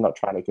person who's not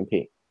trying to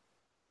compete.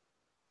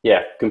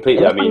 Yeah,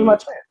 completely. I mean,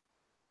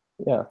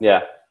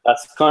 yeah,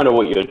 that's kind of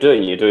what you're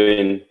doing. You're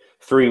doing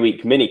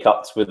 3-week mini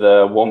cuts with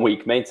a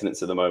 1-week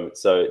maintenance at the moment.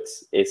 So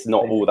it's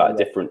not all that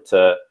different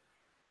to,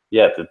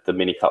 the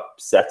mini cut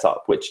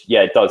setup, which,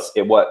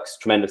 it works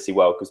tremendously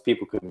well because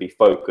people can be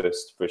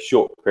focused for a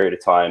short period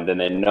of time, then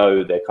they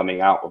know they're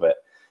coming out of it.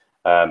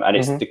 And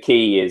it's the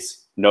key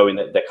is knowing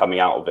that they're coming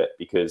out of it,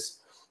 because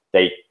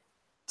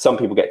some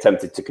people get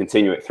tempted to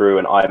continue it through,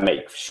 and I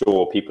make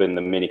sure people in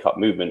the mini cut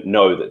movement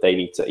know that they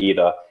need to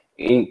either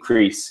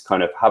increase,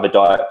 kind of have a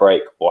diet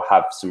break or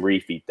have some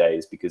refeed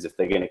days, because if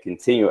they're going to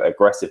continue at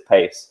aggressive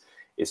pace,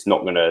 it's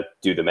not going to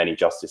do them any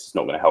justice. It's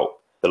not going to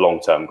help the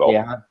long-term goal.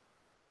 Yeah,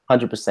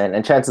 100%.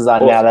 And chances are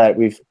now that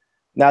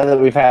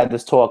we've had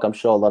this talk, I'm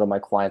sure a lot of my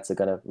clients are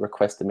going to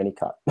request a mini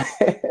cut,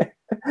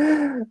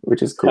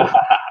 which is cool.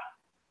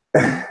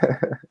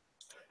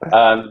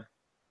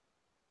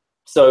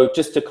 So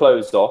just to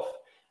close off,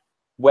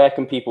 where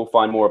can people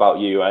find more about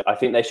you? I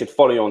think they should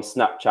follow you on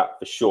Snapchat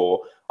for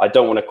sure. I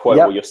don't want to quote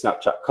what your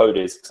Snapchat code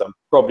is because I'm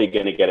probably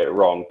going to get it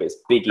wrong, but it's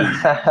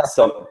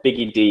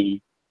Biggie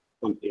D,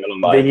 something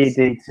along those lines.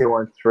 Biggie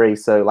D213.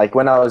 So like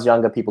when I was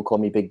younger, people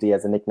called me Big D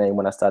as a nickname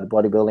when I started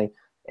bodybuilding.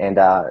 And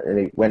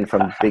it went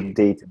from Big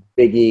D to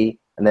Biggie,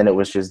 and then it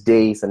was just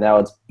D. So now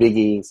it's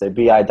Biggie. So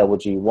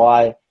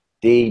BIGGY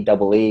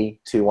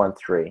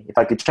DEE213. If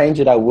I could change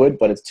it, I would,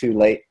 but it's too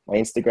late. My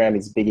Instagram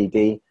is Biggie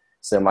D.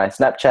 So my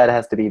Snapchat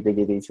has to be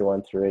Biggie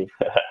D213.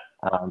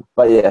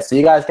 But yeah, so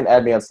you guys can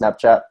add me on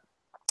Snapchat.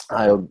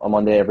 I'm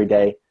on there every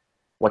day,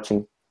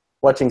 watching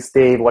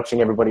Steve,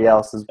 watching everybody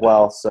else as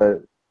well.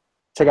 So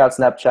check out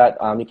Snapchat.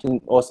 You can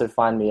also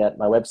find me at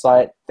my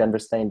website,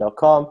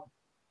 denversteyn.com.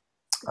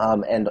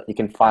 And you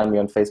can find me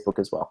on Facebook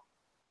as well.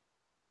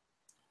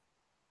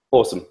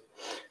 Awesome.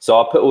 So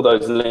I'll put all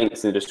those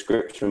links in the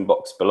description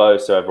box below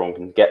so everyone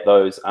can get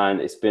those. And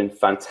it's been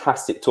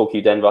fantastic talking to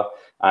you, Denver.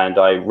 And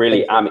I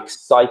really am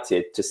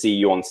excited to see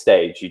you on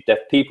stage.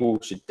 People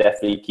should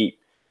definitely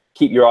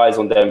keep your eyes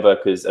on Denver,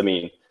 because, I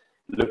mean,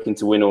 looking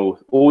to win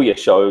all your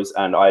shows.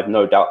 And I have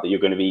no doubt that you're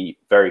going to be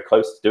very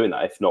close to doing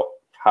that. If not,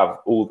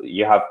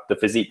 you have the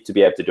physique to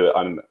be able to do it.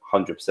 I'm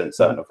 100%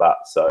 certain of that.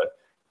 So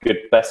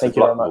best of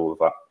luck with all of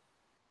that.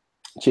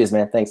 Cheers,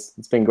 man. Thanks.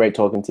 It's been great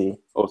talking to you.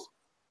 Awesome.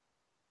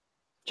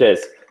 Cheers.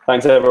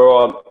 Thanks,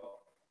 everyone.